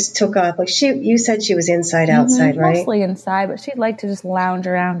just took off. Like you said she was inside, outside, right? Mostly inside, but she'd like to just lounge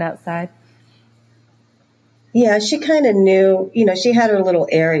around outside. Yeah, she kind of knew, she had her little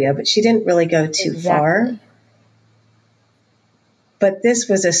area, but she didn't really go too far. But this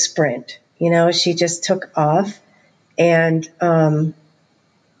was a sprint, she just took off. And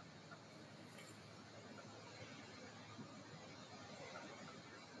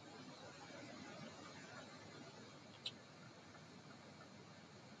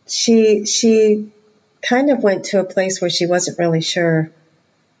she kind of went to a place where she wasn't really sure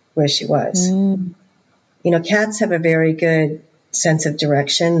where she was. Cats have a very good sense of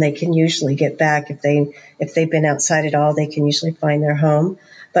direction. They can usually get back if they've been outside at all. They can usually find their home.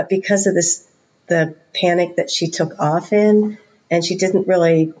 But because of the panic that she took off in, and she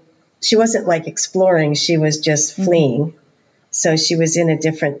wasn't like exploring. She was just fleeing. So she was in a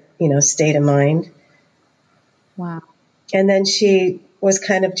different, state of mind. Wow. And then she was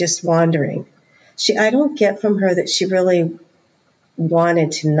kind of just wandering. I don't get from her that she really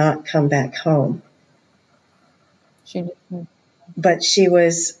wanted to not come back home. But she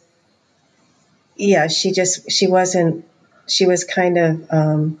was, she was kind of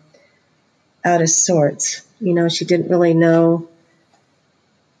out of sorts. She didn't really know.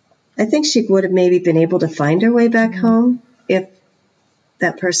 I think she would have maybe been able to find her way back home if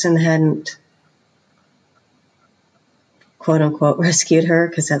that person hadn't, quote unquote, rescued her,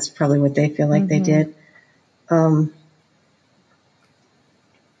 because that's probably what they feel like they did.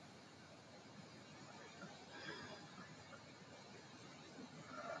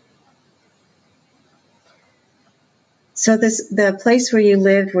 So the place where you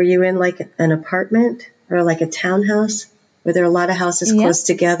lived, were you in like an apartment or like a townhouse? Were there a lot of houses close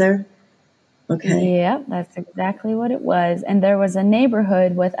together? Okay. Yep, that's exactly what it was. And there was a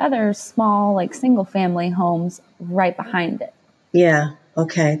neighborhood with other small, like single family homes right behind it. Yeah.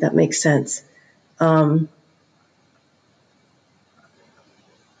 Okay. That makes sense.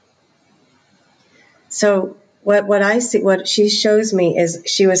 So what I see, what she shows me is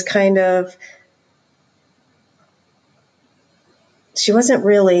she wasn't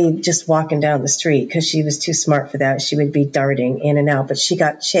really just walking down the street because she was too smart for that. She would be darting in and out, but she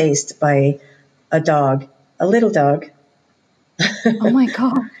got chased by a dog, a little dog. Oh my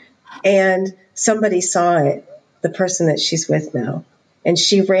God. And somebody saw it, the person that she's with now. And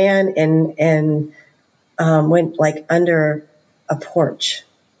she ran and went like under a porch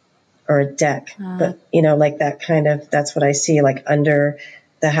or a deck. But, like that kind of, that's what I see, like under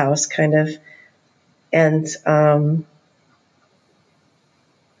the house kind of. And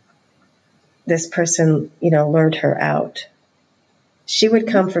this person, lured her out. She would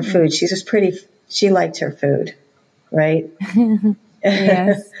come for food. She liked her food, right?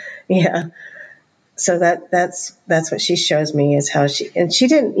 Yes. Yeah. So that's what she shows me is how she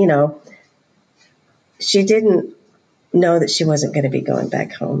didn't know that she wasn't going to be going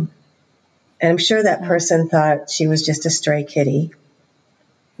back home. And I'm sure that person thought she was just a stray kitty.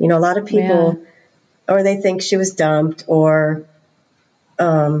 A lot of people, or they think she was dumped, or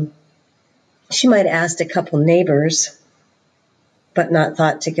she might have asked a couple neighbors, but not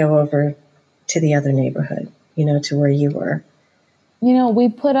thought to go over to the other neighborhood, to where you were. We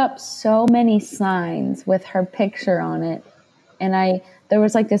put up so many signs with her picture on it. And there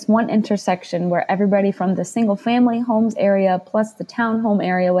was like this one intersection where everybody from the single family homes area plus the townhome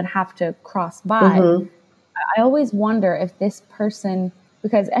area would have to cross by. I always wonder if this person,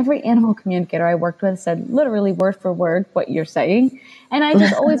 because every animal communicator I worked with said literally word for word what you're saying. And I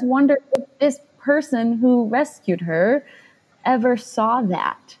just always wonder if this person who rescued her ever saw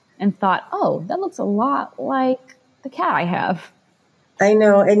that and thought, oh, that looks a lot like the cat I have. I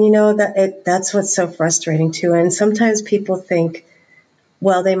know. And that's what's so frustrating too. And sometimes people think,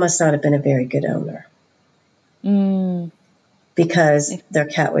 well, they must not have been a very good owner. Because their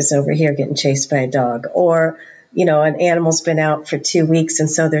cat was over here getting chased by a dog, or, an animal's been out for 2 weeks and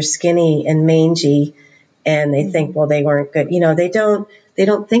so they're skinny and mangy and they think, well, they weren't good. They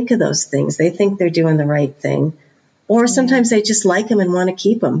don't think of those things. They think they're doing the right thing. Or sometimes they just like them and want to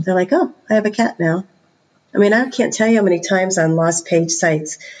keep them. They're like, oh, I have a cat now. I mean, I can't tell you how many times on lost page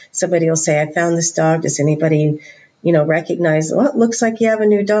sites, somebody will say, I found this dog. Does anybody, recognize, well, it looks like you have a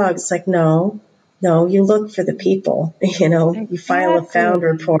new dog. It's like, no, you look for the people, Exactly. You file a found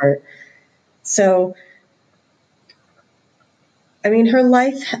report. So, I mean, her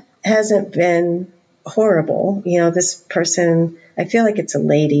life hasn't been horrible. This person, I feel like it's a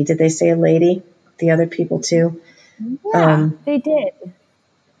lady. Did they say a lady? The other people too? Yeah, they did.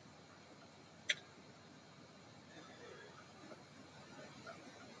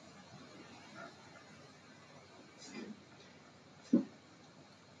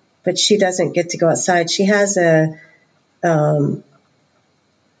 But she doesn't get to go outside. She has I don't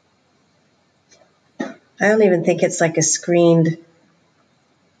even think it's like a screened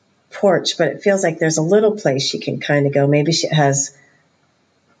porch, but it feels like there's a little place she can kind of go. Maybe she has,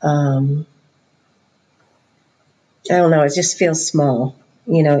 I don't know. It just feels small.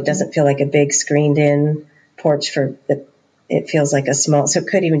 It doesn't feel like a big screened in porch it feels like a small, so it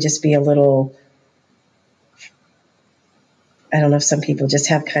could even just be a little, I don't know if some people just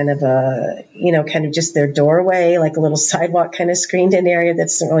have kind of just their doorway, like a little sidewalk kind of screened in area. That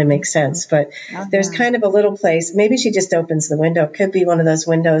doesn't really make sense, but there's kind of a little place. Maybe she just opens the window. It could be one of those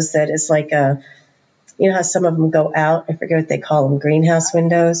windows that is like how some of them go out. I forget what they call them, greenhouse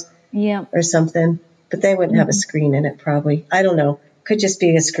windows or something, but they wouldn't have a screen in it probably. I don't know. Could just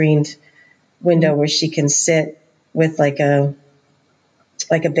be a screened window where she can sit with like a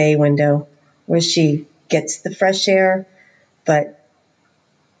bay window where she gets the fresh air, but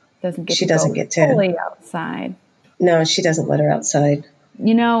she doesn't get to fully outside. No, she doesn't let her outside.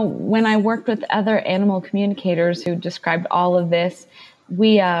 When I worked with other animal communicators who described all of this,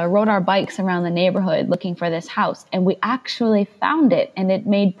 we rode our bikes around the neighborhood looking for this house, and we actually found it, and it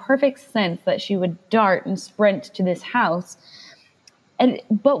made perfect sense that she would dart and sprint to this house.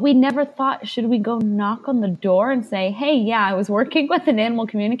 But we never thought, should we go knock on the door and say, hey, yeah, I was working with an animal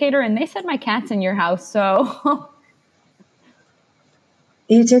communicator and they said my cat's in your house, so...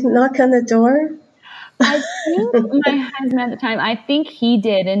 You didn't knock on the door? I think my husband at the time, I think he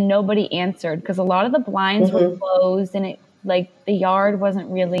did, and nobody answered because a lot of the blinds were closed and the yard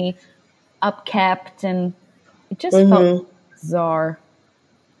wasn't really upkept, and it just felt bizarre.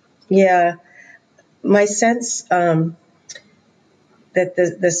 Yeah. My sense that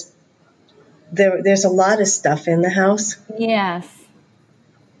there's a lot of stuff in the house. Yes.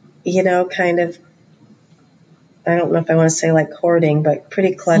 Kind of, I don't know if I want to say like hoarding, but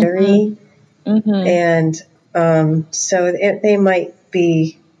pretty cluttery. And so they might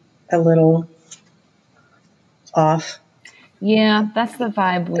be a little off. Yeah, that's the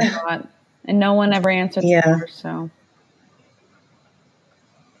vibe we got. And no one ever answered the door, so.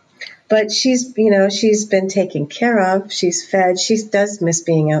 But she's been taken care of. She's fed. She does miss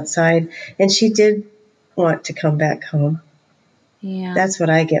being outside. And she did want to come back home. Yeah. That's what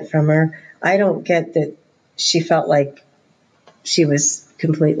I get from her. I don't get that she felt like she was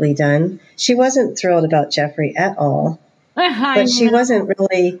completely done. She wasn't thrilled about Jeffrey at all. But she wasn't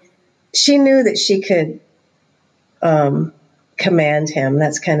really, she knew that she could command him.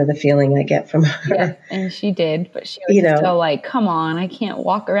 That's kind of the feeling I get from her. Yeah, and she did, but she was still like, come on, I can't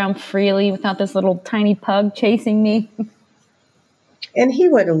walk around freely without this little tiny pug chasing me. And he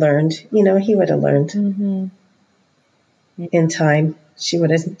would have learned, he would have learned in time. She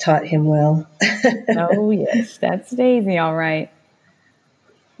would have taught him well. Oh, yes, that's Daisy, all right.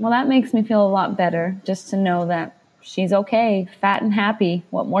 Well, that makes me feel a lot better just to know that she's okay, fat and happy.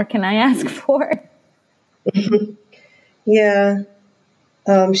 What more can I ask for? Yeah.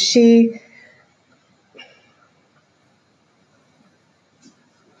 She...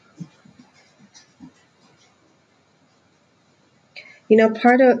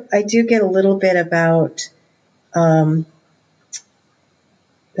 I do get a little bit about, now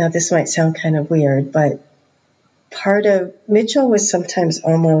this might sound kind of weird, but part of Mitchell was sometimes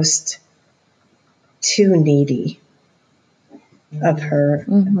almost too needy of her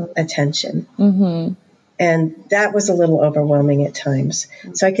attention. And that was a little overwhelming at times.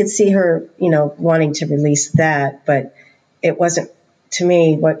 So I could see her, wanting to release that, but it wasn't, to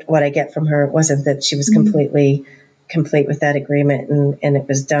me, what I get from her, it wasn't that she was completely complete with that agreement and it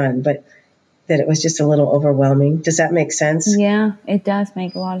was done. But that it was just a little overwhelming. Does that make sense? Yeah, it does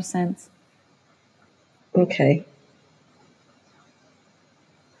make a lot of sense. Okay.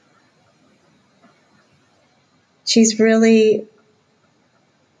 She's really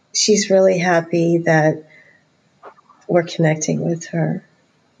happy that we're connecting with her.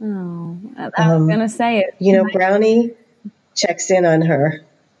 Oh, I was gonna say it. You know, Brownie checks in on her.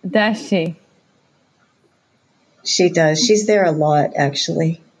 Does she? She does. She's there a lot,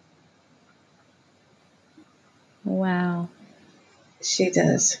 actually. Wow. She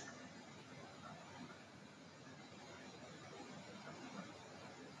does.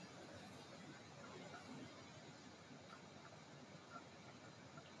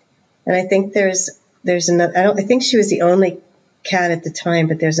 And I think there's another. I think she was the only cat at the time,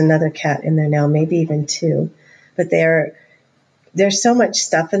 but there's another cat in there now, maybe even two. But there's so much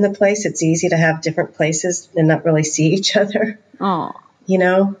stuff in the place. It's easy to have different places and not really see each other. Oh. You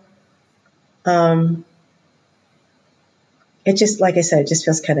know. It just, like I said, it just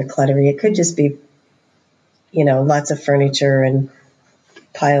feels kind of cluttery. It could just be, you know, lots of furniture and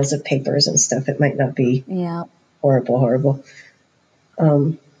piles of papers and stuff. It might not be horrible.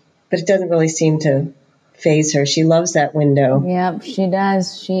 But it doesn't really seem to faze her. She loves that window. Yep, she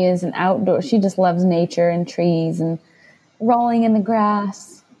does. She is an outdoor. She just loves nature and trees and rolling in the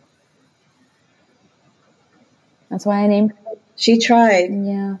grass. That's why I named her. She tried.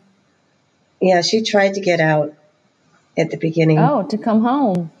 Yeah. Yeah, she tried to get out at the beginning. Oh, to come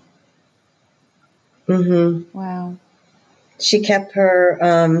home. Mm-hmm. Wow. She kept her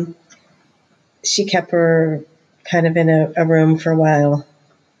kind of in a room for a while,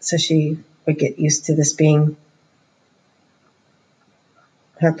 so she would get used to this being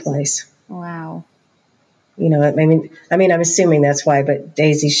her place. Wow. You know, I mean, I'm assuming that's why, but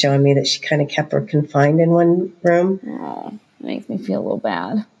Daisy's showing me that she kind of kept her confined in one room. Oh, it makes me feel a little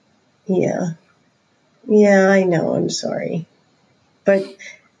bad. Yeah. Yeah, I know. I'm sorry. But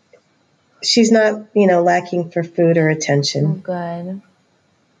she's not, you know, lacking for food or attention. Oh, good.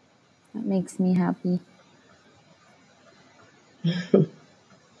 That makes me happy.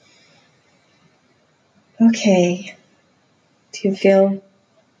 Okay. Do you feel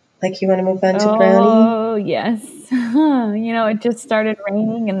like you want to move on to Brownie? Oh, yes. You know, it just started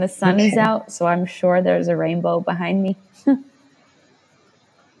raining and the sun is out, so I'm sure there's a rainbow behind me.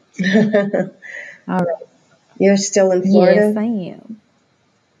 All right. You're still in Florida? Yes, I am.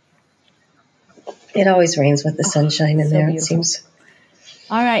 It always rains with the sunshine in there, beautiful. it seems.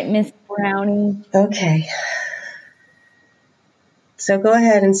 All right, Miss Brownie. Okay. So go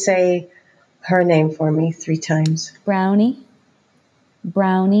ahead and say her name for me 3 times. Brownie,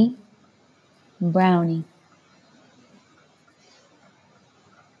 Brownie, Brownie.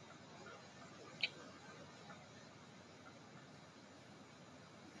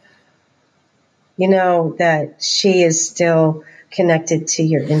 You know that she is still connected to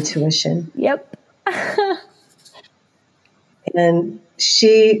your intuition. Yep. And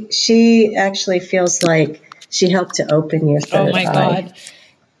she actually feels like she helped to open your third eye. Oh my God.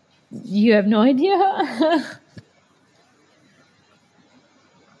 You have no idea.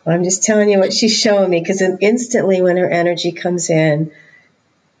 I'm just telling you what she's showing me, because instantly when her energy comes in,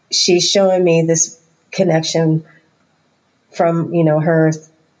 she's showing me this connection from, you know, her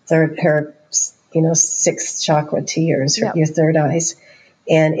sixth chakra to yours, your third eyes.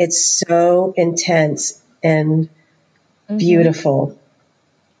 And it's so intense and beautiful.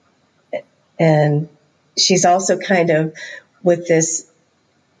 And she's also kind of with this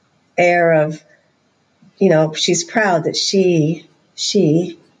air of, you know, she's proud that she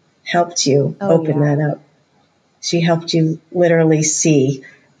helped you open that up. She helped you literally see,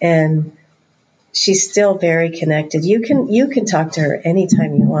 and she's still very connected. You can talk to her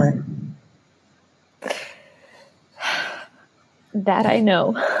anytime you want. That I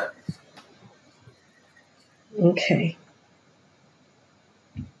know. Okay.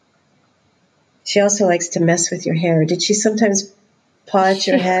 She also likes to mess with your hair. Did she sometimes paw at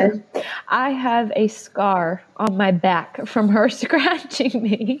your head? I have a scar on my back from her scratching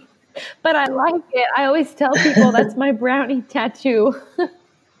me, but I like it. I always tell people that's my Brownie tattoo.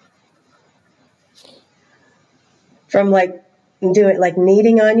 From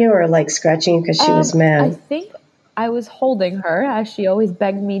kneading on you, or like scratching because she was mad? I think I was holding her, as she always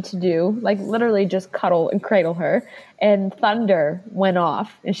begged me to do, like literally just cuddle and cradle her, and thunder went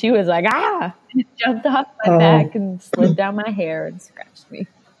off, and she was like, ah! And jumped off my back and slid down my hair and scratched me.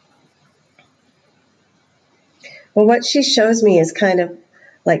 Well, what she shows me is kind of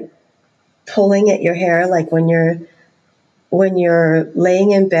like pulling at your hair, like when you're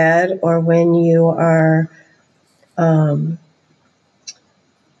laying in bed, or when you are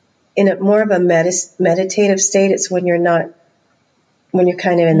in in a more of a meditative state. It's when you're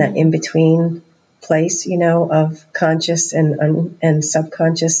kind of in that in-between place, of conscious and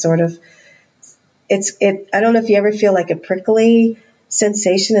subconscious sort of. I don't know if you ever feel like a prickly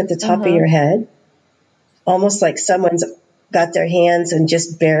sensation at the top of your head, almost like someone's got their hands and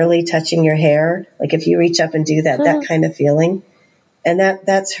just barely touching your hair. Like if you reach up and do that, that kind of feeling. And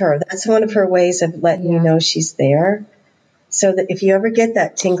that's her. That's one of her ways of letting you know she's there. So that if you ever get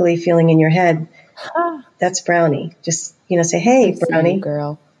that tingly feeling in your head, that's Brownie. Just, say, hey, Brownie.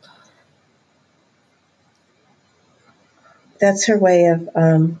 Girl. That's her way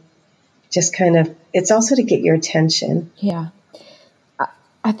of just kind of, it's also to get your attention. Yeah.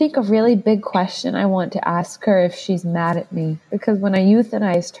 I think a really big question I want to ask her if she's mad at me, because when I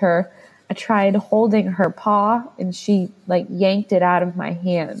euthanized her, I tried holding her paw and she yanked it out of my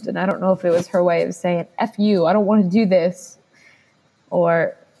hand. And I don't know if it was her way of saying, F you, I don't want to do this,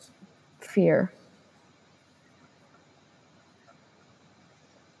 or fear.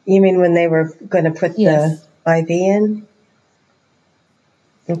 You mean when they were going to put the IV in?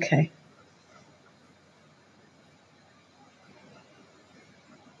 Okay.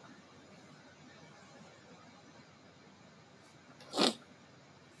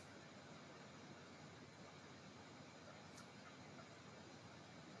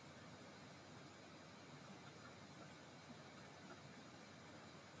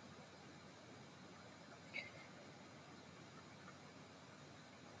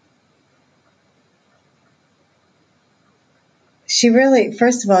 She really,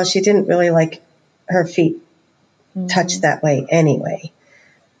 first of all, she didn't really like her feet touched that way anyway.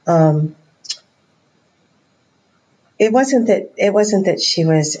 It wasn't that she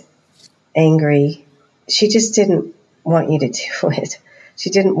was angry. She just didn't want you to do it. She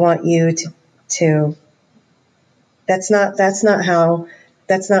didn't want you to that's not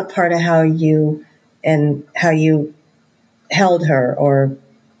part of how you held her or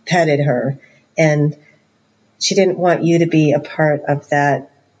petted her. And she didn't want you to be a part of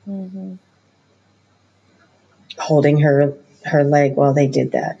that, holding her leg while they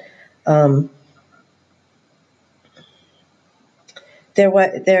did that. I feel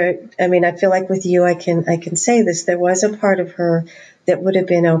like with you, I can say this. There was a part of her that would have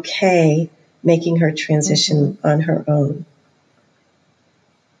been okay making her transition on her own.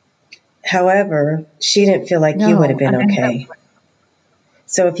 However, she didn't feel like you would have been okay.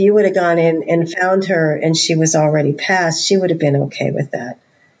 So if you would have gone in and found her and she was already passed, she would have been okay with that.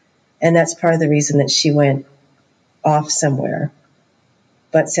 And that's part of the reason that she went off somewhere.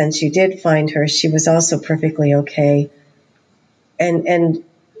 But since you did find her, she was also perfectly okay. And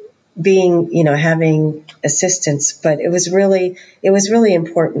being, having assistance, but it was really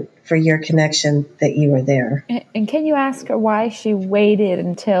important for your connection that you were there. And can you ask her why she waited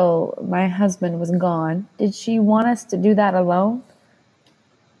until my husband was gone? Did she want us to do that alone?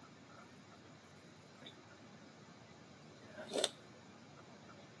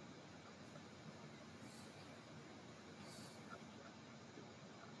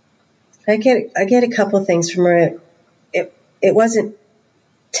 I get a couple of things from her. It wasn't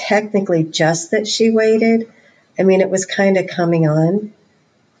technically just that she waited. I mean, it was kind of coming on.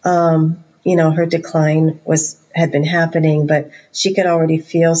 Her decline had been happening, but she could already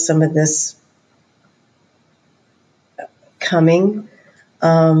feel some of this coming.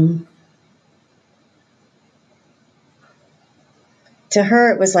 To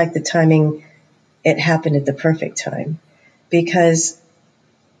her, it was like the timing, it happened at the perfect time, because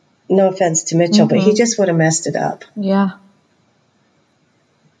no offense to Mitchell, but he just would have messed it up. Yeah.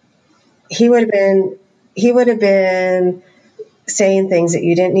 He would have been saying things that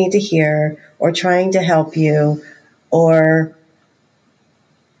you didn't need to hear, or trying to help you, or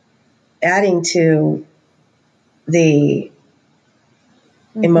adding to the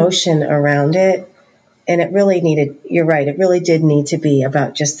emotion around it. And it really you're right, it really did need to be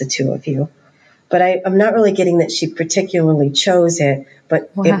about just the two of you. But I'm not really getting that she particularly chose it, but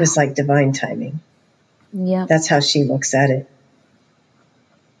it was like divine timing. Yeah. That's how she looks at it.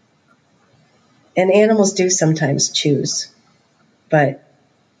 And animals do sometimes choose. But,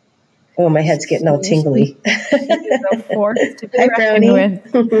 my head's getting all tingly. Hi, Brownie.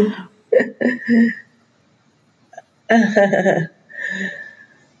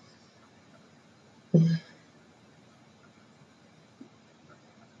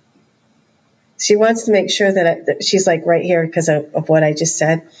 She wants to make sure that she's like right here because of what I just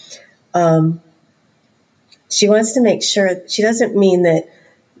said. She wants to make sure, she doesn't mean that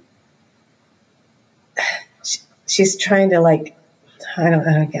she's trying to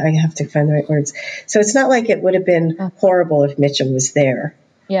I have to find the right words. So it's not like it would have been horrible if Mitchell was there.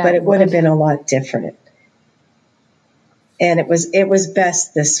 Yeah, but it would have been a lot different. And it was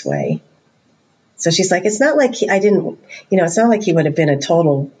best this way. So she's like, it's not like it's not like he would have been a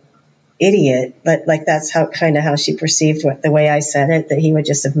total idiot, but like that's how she perceived the way I said it, that he would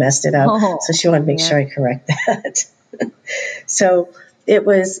just have messed it up. So she wanted to make sure I correct that. So it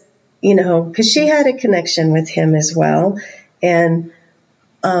was, because she had a connection with him as well. And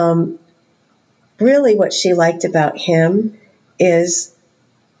really what she liked about him is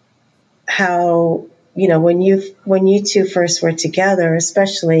how, when you two first were together,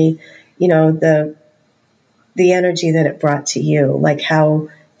 especially, the energy that it brought to you, like how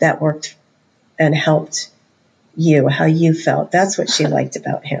that worked and helped you, how you felt. That's what she liked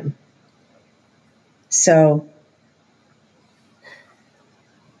about him. So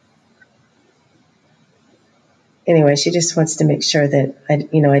anyway, she just wants to make sure that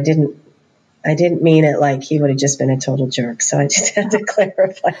I didn't mean it like he would have just been a total jerk. So I just had to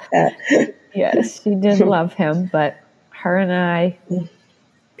clarify that. Yes, she did love him, but her and I,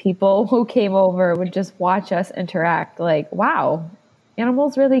 people who came over would just watch us interact like, wow,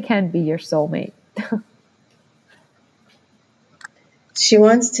 animals really can be your soulmate. She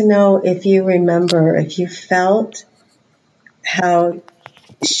wants to know if you felt how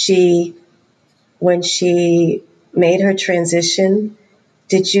when she made her transition,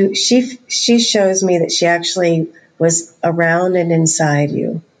 she shows me that she actually was around and inside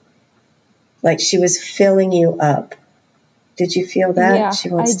you. Like she was filling you up. Did you feel that? Yeah, she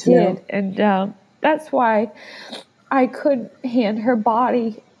wants I to did. know. And that's why I couldn't hand her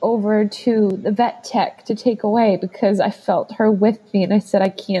body over to the vet tech to take away, because I felt her with me. And I said, I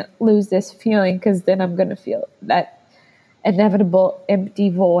can't lose this feeling, because then I'm going to feel that inevitable empty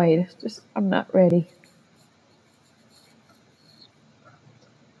void. I'm not ready.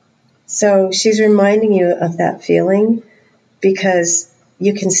 So she's reminding you of that feeling because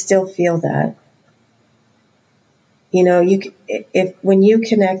you can still feel that. When you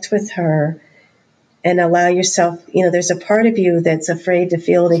connect with her and allow yourself, there's a part of you that's afraid to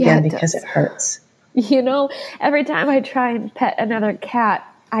feel it again because it hurts. Every time I try and pet another cat,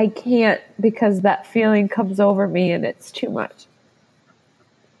 I can't, because that feeling comes over me and it's too much.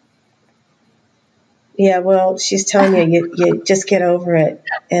 Yeah, well, she's telling you just get over it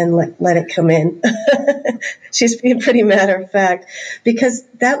and let it come in. She's being pretty matter of fact, because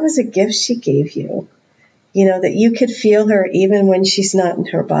that was a gift she gave you, that you could feel her even when she's not in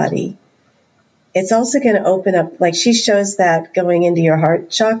her body. It's also going to open up, like she shows that going into your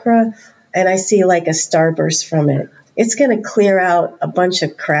heart chakra, and I see like a starburst from it. It's going to clear out a bunch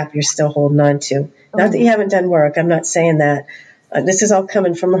of crap you're still holding on to. Not that you haven't done work. I'm not saying that. This is all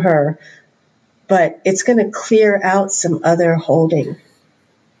coming from her. But it's going to clear out some other holding.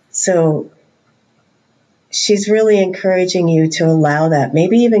 So she's really encouraging you to allow that.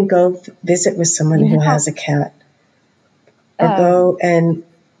 Maybe even go visit with someone who has a cat. Or go and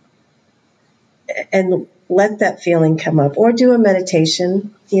let that feeling come up. Or do a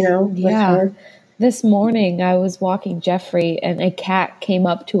meditation, with her. This morning I was walking Jeffrey and a cat came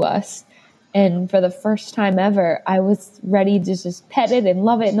up to us. And for the first time ever, I was ready to just pet it and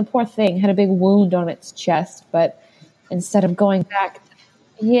love it. And the poor thing had a big wound on its chest. But instead of going back,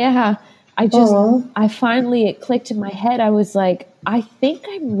 I finally, it clicked in my head. I was like, I think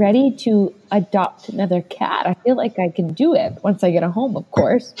I'm ready to adopt another cat. I feel like I can do it once I get a home, of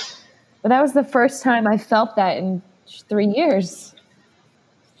course. But that was the first time I felt that in 3 years.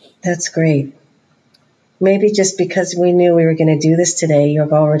 That's great. Maybe just because we knew we were going to do this today,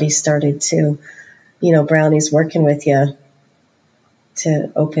 you've already started to, Brownie's working with you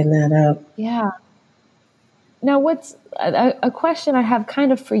to open that up. Yeah. Now, what's a question I have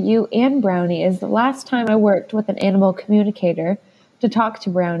kind of for you and Brownie is the last time I worked with an animal communicator to talk to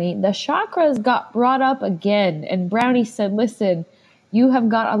Brownie, the chakras got brought up again. And Brownie said, listen, you have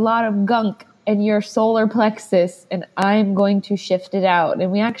got a lot of gunk in your solar plexus and I'm going to shift it out.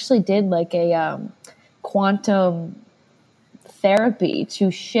 And we actually did like a quantum therapy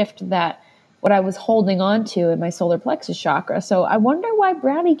to shift that, what I was holding on to in my solar plexus chakra. So I wonder why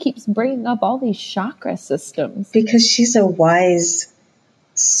Brownie keeps bringing up all these chakra systems. Because she's a wise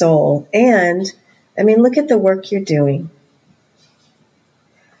soul. And, look at the work you're doing.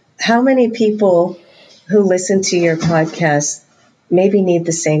 How many people who listen to your podcast maybe need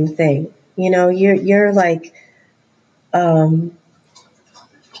the same thing? You're like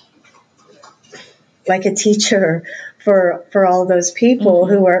a teacher for all those people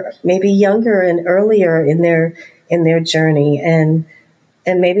who are maybe younger and earlier in their journey, and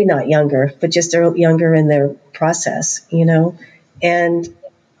maybe not younger, but just younger in their process, and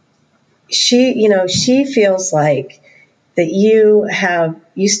she feels like that you have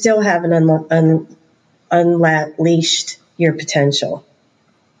you still haven't unleashed your potential.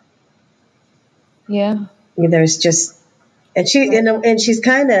 Yeah. There's just, and she's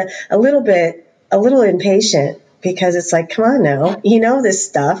kind of a little impatient, because it's like, come on now, this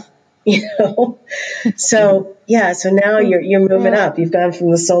stuff, So now you're moving up. You've gone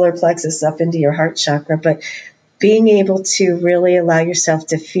from the solar plexus up into your heart chakra, but being able to really allow yourself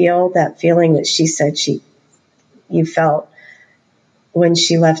to feel that feeling that she said you felt when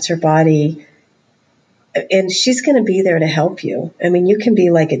she left her body, and she's going to be there to help you. I mean, you can be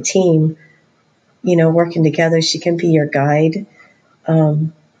like a team, working together. She can be your guide.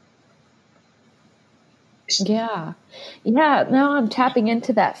 Yeah. Now I'm tapping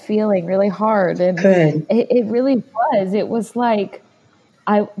into that feeling really hard. And Good. It really was. It was like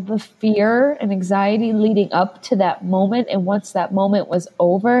the fear and anxiety leading up to that moment. And once that moment was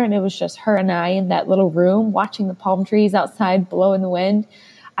over and it was just her and I in that little room watching the palm trees outside blow in the wind,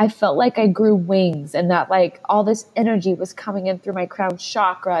 I felt like I grew wings, and that like all this energy was coming in through my crown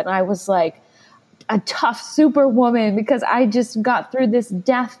chakra. And I was like a tough superwoman, because I just got through this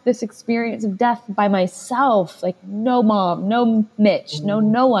experience of death by myself. Like no mom, no Mitch,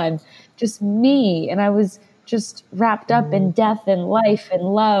 no one, just me. And I was just wrapped up in death and life and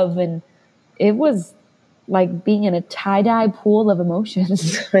love. And it was like being in a tie-dye pool of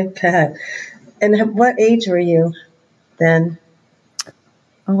emotions. I bet. And what age were you then?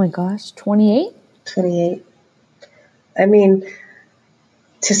 Oh my gosh, 28? 28. I mean,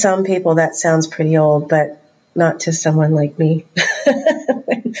 to some people that sounds pretty old, but not to someone like me.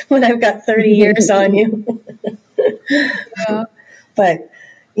 When I've got 30 years on you. Yeah. But,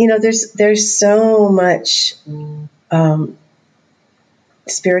 there's so much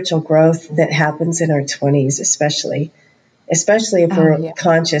spiritual growth that happens in our 20s, especially if we're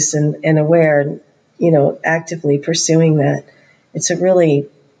conscious and aware, actively pursuing that. It's a really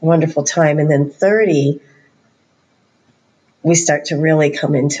wonderful time. And then 30, we start to really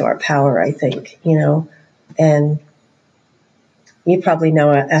come into our power, I think, and you probably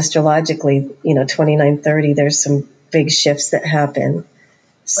know astrologically, 29, 30, there's some big shifts that happen.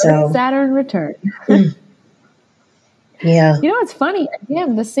 So Saturn return. Yeah. It's funny.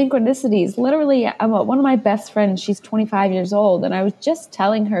 Again, the synchronicities. Literally, one of my best friends, she's 25 years old, and I was just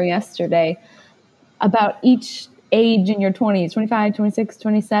telling her yesterday about each age in your 20s, 25, 26,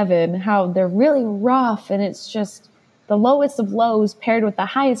 27, how they're really rough, and it's just the lowest of lows paired with the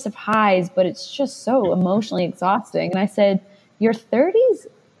highest of highs, but it's just so emotionally exhausting. And I said, your 30s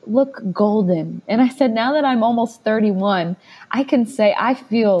look golden. And I said, now that I'm almost 31, I can say I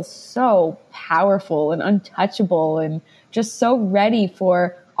feel so powerful and untouchable and just so ready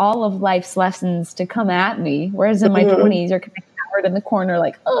for all of life's lessons to come at me. Whereas in my 20s, you're kind of cowered in the corner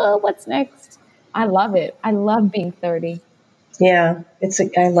like, oh, what's next? I love it. I love being 30. Yeah,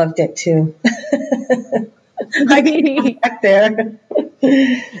 I loved it too. I can go back there.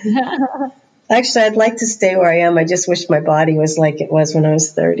 Actually, I'd like to stay where I am. I just wish my body was like it was when I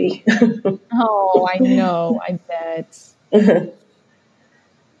was 30. Oh, I know. I bet. Do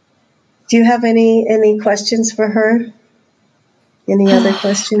you have any questions for her? Any other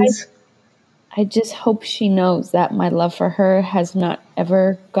questions? I just hope she knows that my love for her has not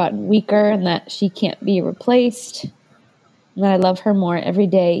ever gotten weaker, and that she can't be replaced. And that I love her more every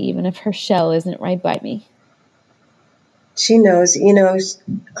day, even if her shell isn't right by me. She knows,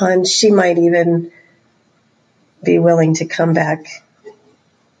 and she might even be willing to come back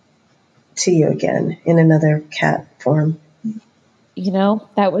to you again in another cat form.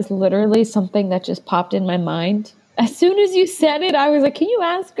 That was literally something that just popped in my mind. As soon as you said it, I was like, can you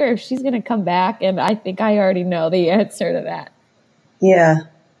ask her if she's going to come back? And I think I already know the answer to that. Yeah.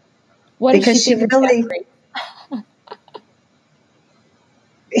 What because she really...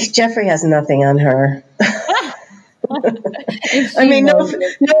 Jeffrey has nothing on her. I mean, no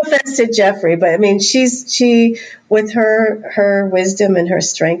offense to Jeffrey, but I mean, she with her wisdom and her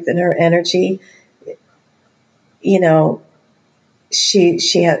strength and her energy, she will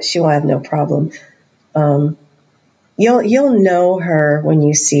have no problem. You'll know her when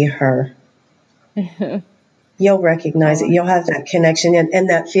you see her. You'll recognize it. You'll have that connection and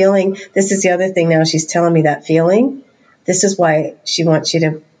that feeling. This is the other thing now. She's telling me that feeling. This is why she wants you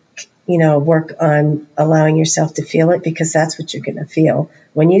to, work on allowing yourself to feel it, because that's what you're going to feel.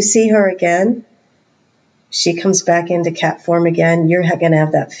 When you see her again, she comes back into cat form again, you're going to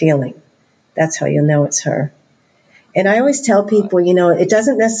have that feeling. That's how you'll know it's her. And I always tell people, it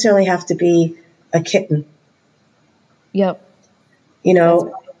doesn't necessarily have to be a kitten. Yep.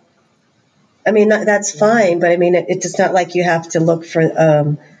 I mean, that's fine, but I mean, it's not like you have to look for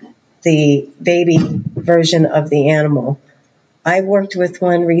the baby version of the animal. I worked with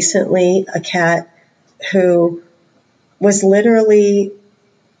one recently, a cat who was literally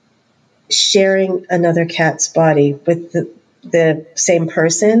sharing another cat's body with the same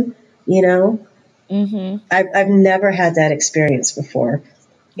person, you know. Mm-hmm. I've never had that experience before.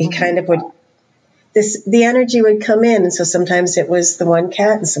 He Oh kind of would, the energy would come in, and so sometimes it was the one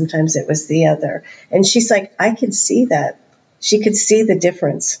cat and sometimes it was the other. And she's like, I could see that. She could see the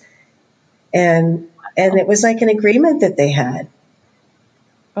difference. And it was like an agreement that they had.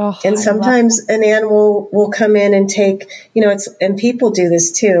 Oh, And sometimes an animal will come in and take, and people do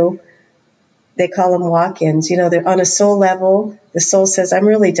this too. They call them walk-ins. They're on a soul level. The soul says, I'm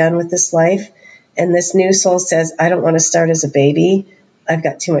really done with this life. And this new soul says, I don't want to start as a baby. I've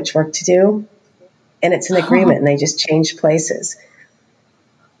got too much work to do. And it's an agreement, and they just change places.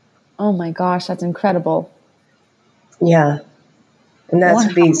 Oh my gosh, that's incredible. Yeah. And that's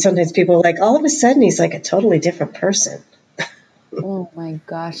would be, sometimes people are like, all of a sudden he's like a totally different person. Oh my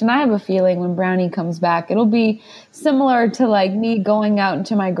gosh. And I have a feeling when Brownie comes back, it'll be similar to like me going out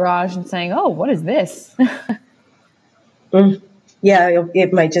into my garage and saying, oh, what is this? Yeah,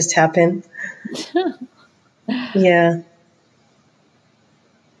 it might just happen. Yeah.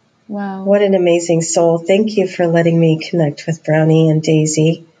 Wow. What an amazing soul. Thank you for letting me connect with Brownie and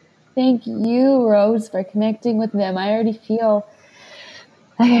Daisy. Thank you, Rose, for connecting with them. I already feel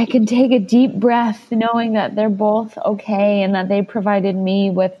like I can take a deep breath knowing that they're both okay and that they provided me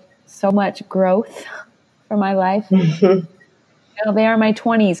with so much growth for my life. They are my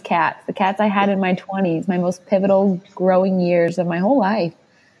 20s cats, the cats I had in my 20s, my most pivotal growing years of my whole life.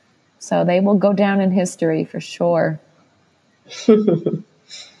 So they will go down in history for sure.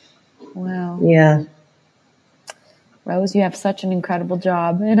 Wow. Yeah. Rose, you have such an incredible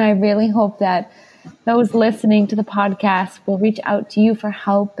job. And I really hope that those listening to the podcast will reach out to you for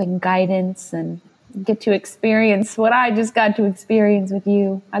help and guidance and get to experience what I just got to experience with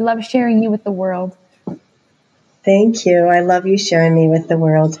you. I love sharing you with the world. Thank you. I love you sharing me with the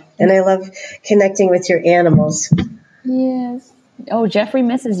world. And I love connecting with your animals. Yes. Oh, Jeffrey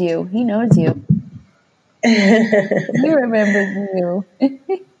misses you. He knows you. He remembers you.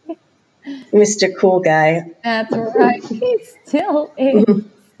 Mr. Cool Guy. That's right. He still is.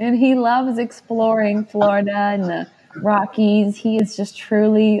 And he loves exploring Florida and the Rockies. He is just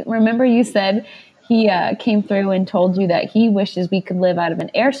truly, remember you said he came through and told you that he wishes we could live out of an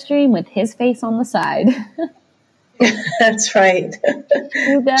Airstream with his face on the side. That's right.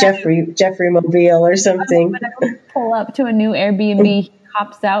 Jeffrey Mobile or something. Pull up to a new Airbnb, he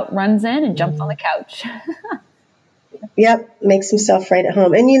hops out, runs in, and jumps on the couch. Yep, makes himself right at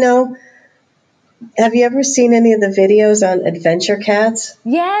home. And have you ever seen any of the videos on adventure cats?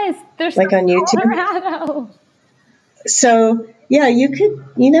 Yes, there's like on YouTube. Colorado. So yeah, you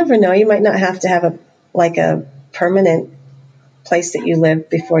never know. You might not have to have a permanent place that you live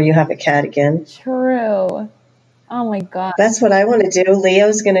before you have a cat again. True. Oh my God. That's what I want to do.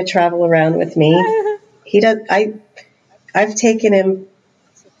 Leo's going to travel around with me. I've taken him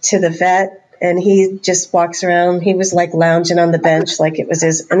to the vet, and he just walks around. He was like lounging on the bench like it was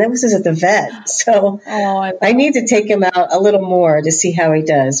his, and that was at the vet. So I need to take him out a little more to see how he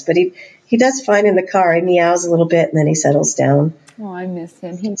does. But he does fine in the car. He meows a little bit, and then he settles down. Oh, I miss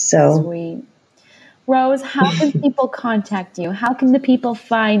him. He's so sweet. Rose, how can people contact you? How can the people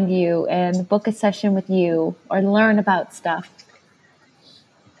find you and book a session with you or learn about stuff?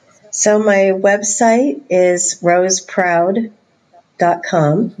 So my website is roseproud.com.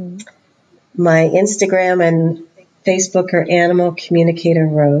 Mm-hmm. My Instagram and Facebook are Animal Communicator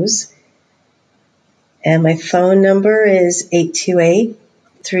Rose. And my phone number is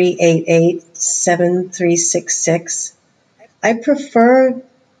 828-388-7366. I prefer,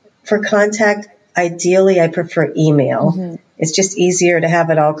 for contact, ideally I prefer email. Mm-hmm. It's just easier to have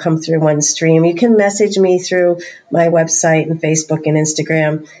it all come through one stream. You can message me through my website and Facebook and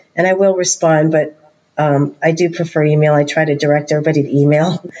Instagram, and I will respond, but I do prefer email. I try to direct everybody to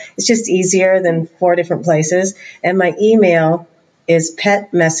email. It's just easier than 4 different places. And my email is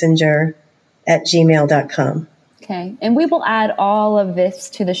petmessenger@gmail.com. Okay. And we will add all of this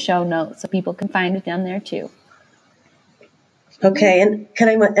to the show notes so people can find it down there too. Okay. And can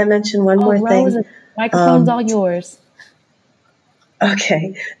I mention one more thing? The microphone's all yours.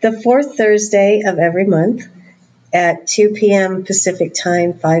 Okay. The fourth Thursday of every month at 2 p.m. Pacific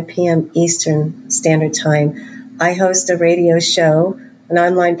time, 5 p.m. Eastern Standard Time, I host a radio show, an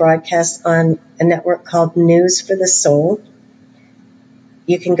online broadcast on a network called News for the Soul.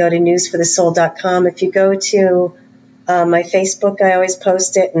 You can go to newsforthesoul.com. If you go to my Facebook, I always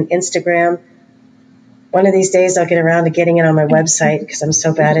post it, and Instagram, One of these days I'll get around to getting it on my website because I'm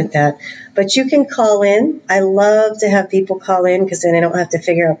so bad at that. But you can call in. I love to have people call in because then I don't have to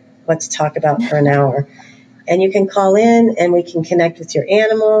figure out what to talk about for an hour. And you can call in and we can connect with your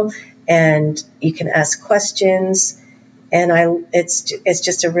animal and you can ask questions. And it's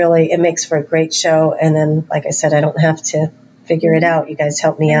just it makes for a great show. And then, like I said, I don't have to figure it out. You guys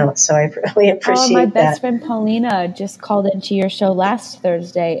help me out. So I really appreciate that. My best friend Paulina just called into your show last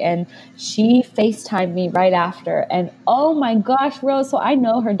Thursday and she FaceTimed me right after. And oh my gosh, Rose, so I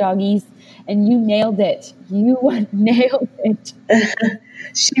know her doggies and you nailed it. You nailed it.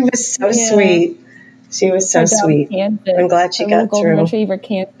 She was so sweet. She was so sweet. Kansas. I'm glad she got Golden through. Retriever,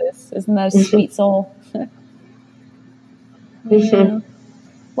 Kansas. Isn't that a sweet soul? Yeah.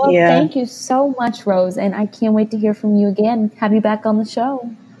 Well, thank you so much, Rose, and I can't wait to hear from you again. Have you back on the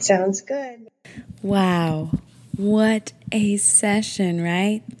show. Sounds good. Wow. What a session,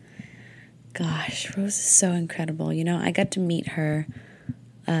 right? Gosh, Rose is so incredible. You know, I got to meet her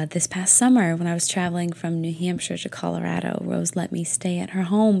this past summer when I was traveling from New Hampshire to Colorado. Rose let me stay at her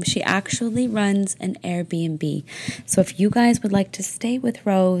home. She actually runs an Airbnb. So if you guys would like to stay with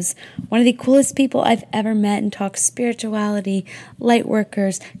Rose, one of the coolest people I've ever met and talk spirituality, light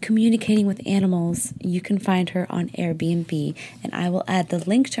workers, communicating with animals, you can find her on Airbnb. And I will add the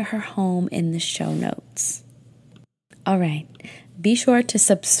link to her home in the show notes. All right. Be sure to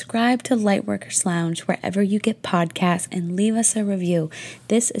subscribe to Lightworkers Lounge wherever you get podcasts and leave us a review.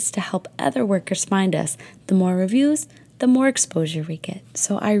 This is to help other workers find us. The more reviews, the more exposure we get.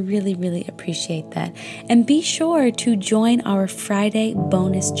 So I really, really appreciate that. And be sure to join our Friday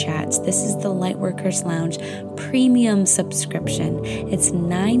bonus chats. This is the Lightworkers Lounge premium subscription. It's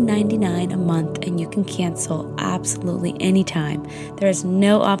 $9.99 a month and you can cancel absolutely anytime. There is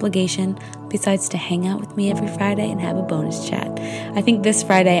no obligation besides to hang out with me every Friday and have a bonus chat. I think this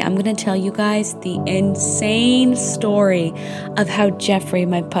Friday I'm going to tell you guys the insane story of how Jeffrey,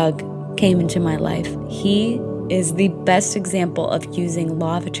 my pug, came into my life. He is the best example of using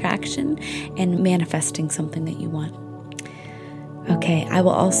law of attraction and manifesting something that you want. Okay, I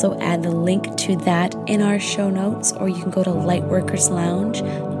will also add the link to that in our show notes, or you can go to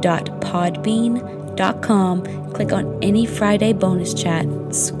lightworkerslounge.podbean.com, click on any Friday bonus chat,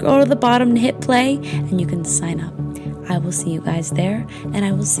 scroll to the bottom and hit play, and you can sign up. I will see you guys there, and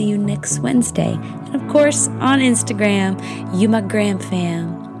I will see you next Wednesday. And of course, on Instagram, you my gram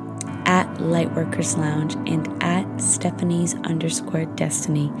fam, at Lightworkers Lounge and at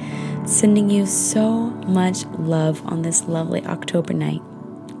Stephanie's_Destiny. Sending you so much love on this lovely October night.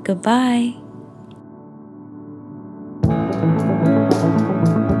 Goodbye.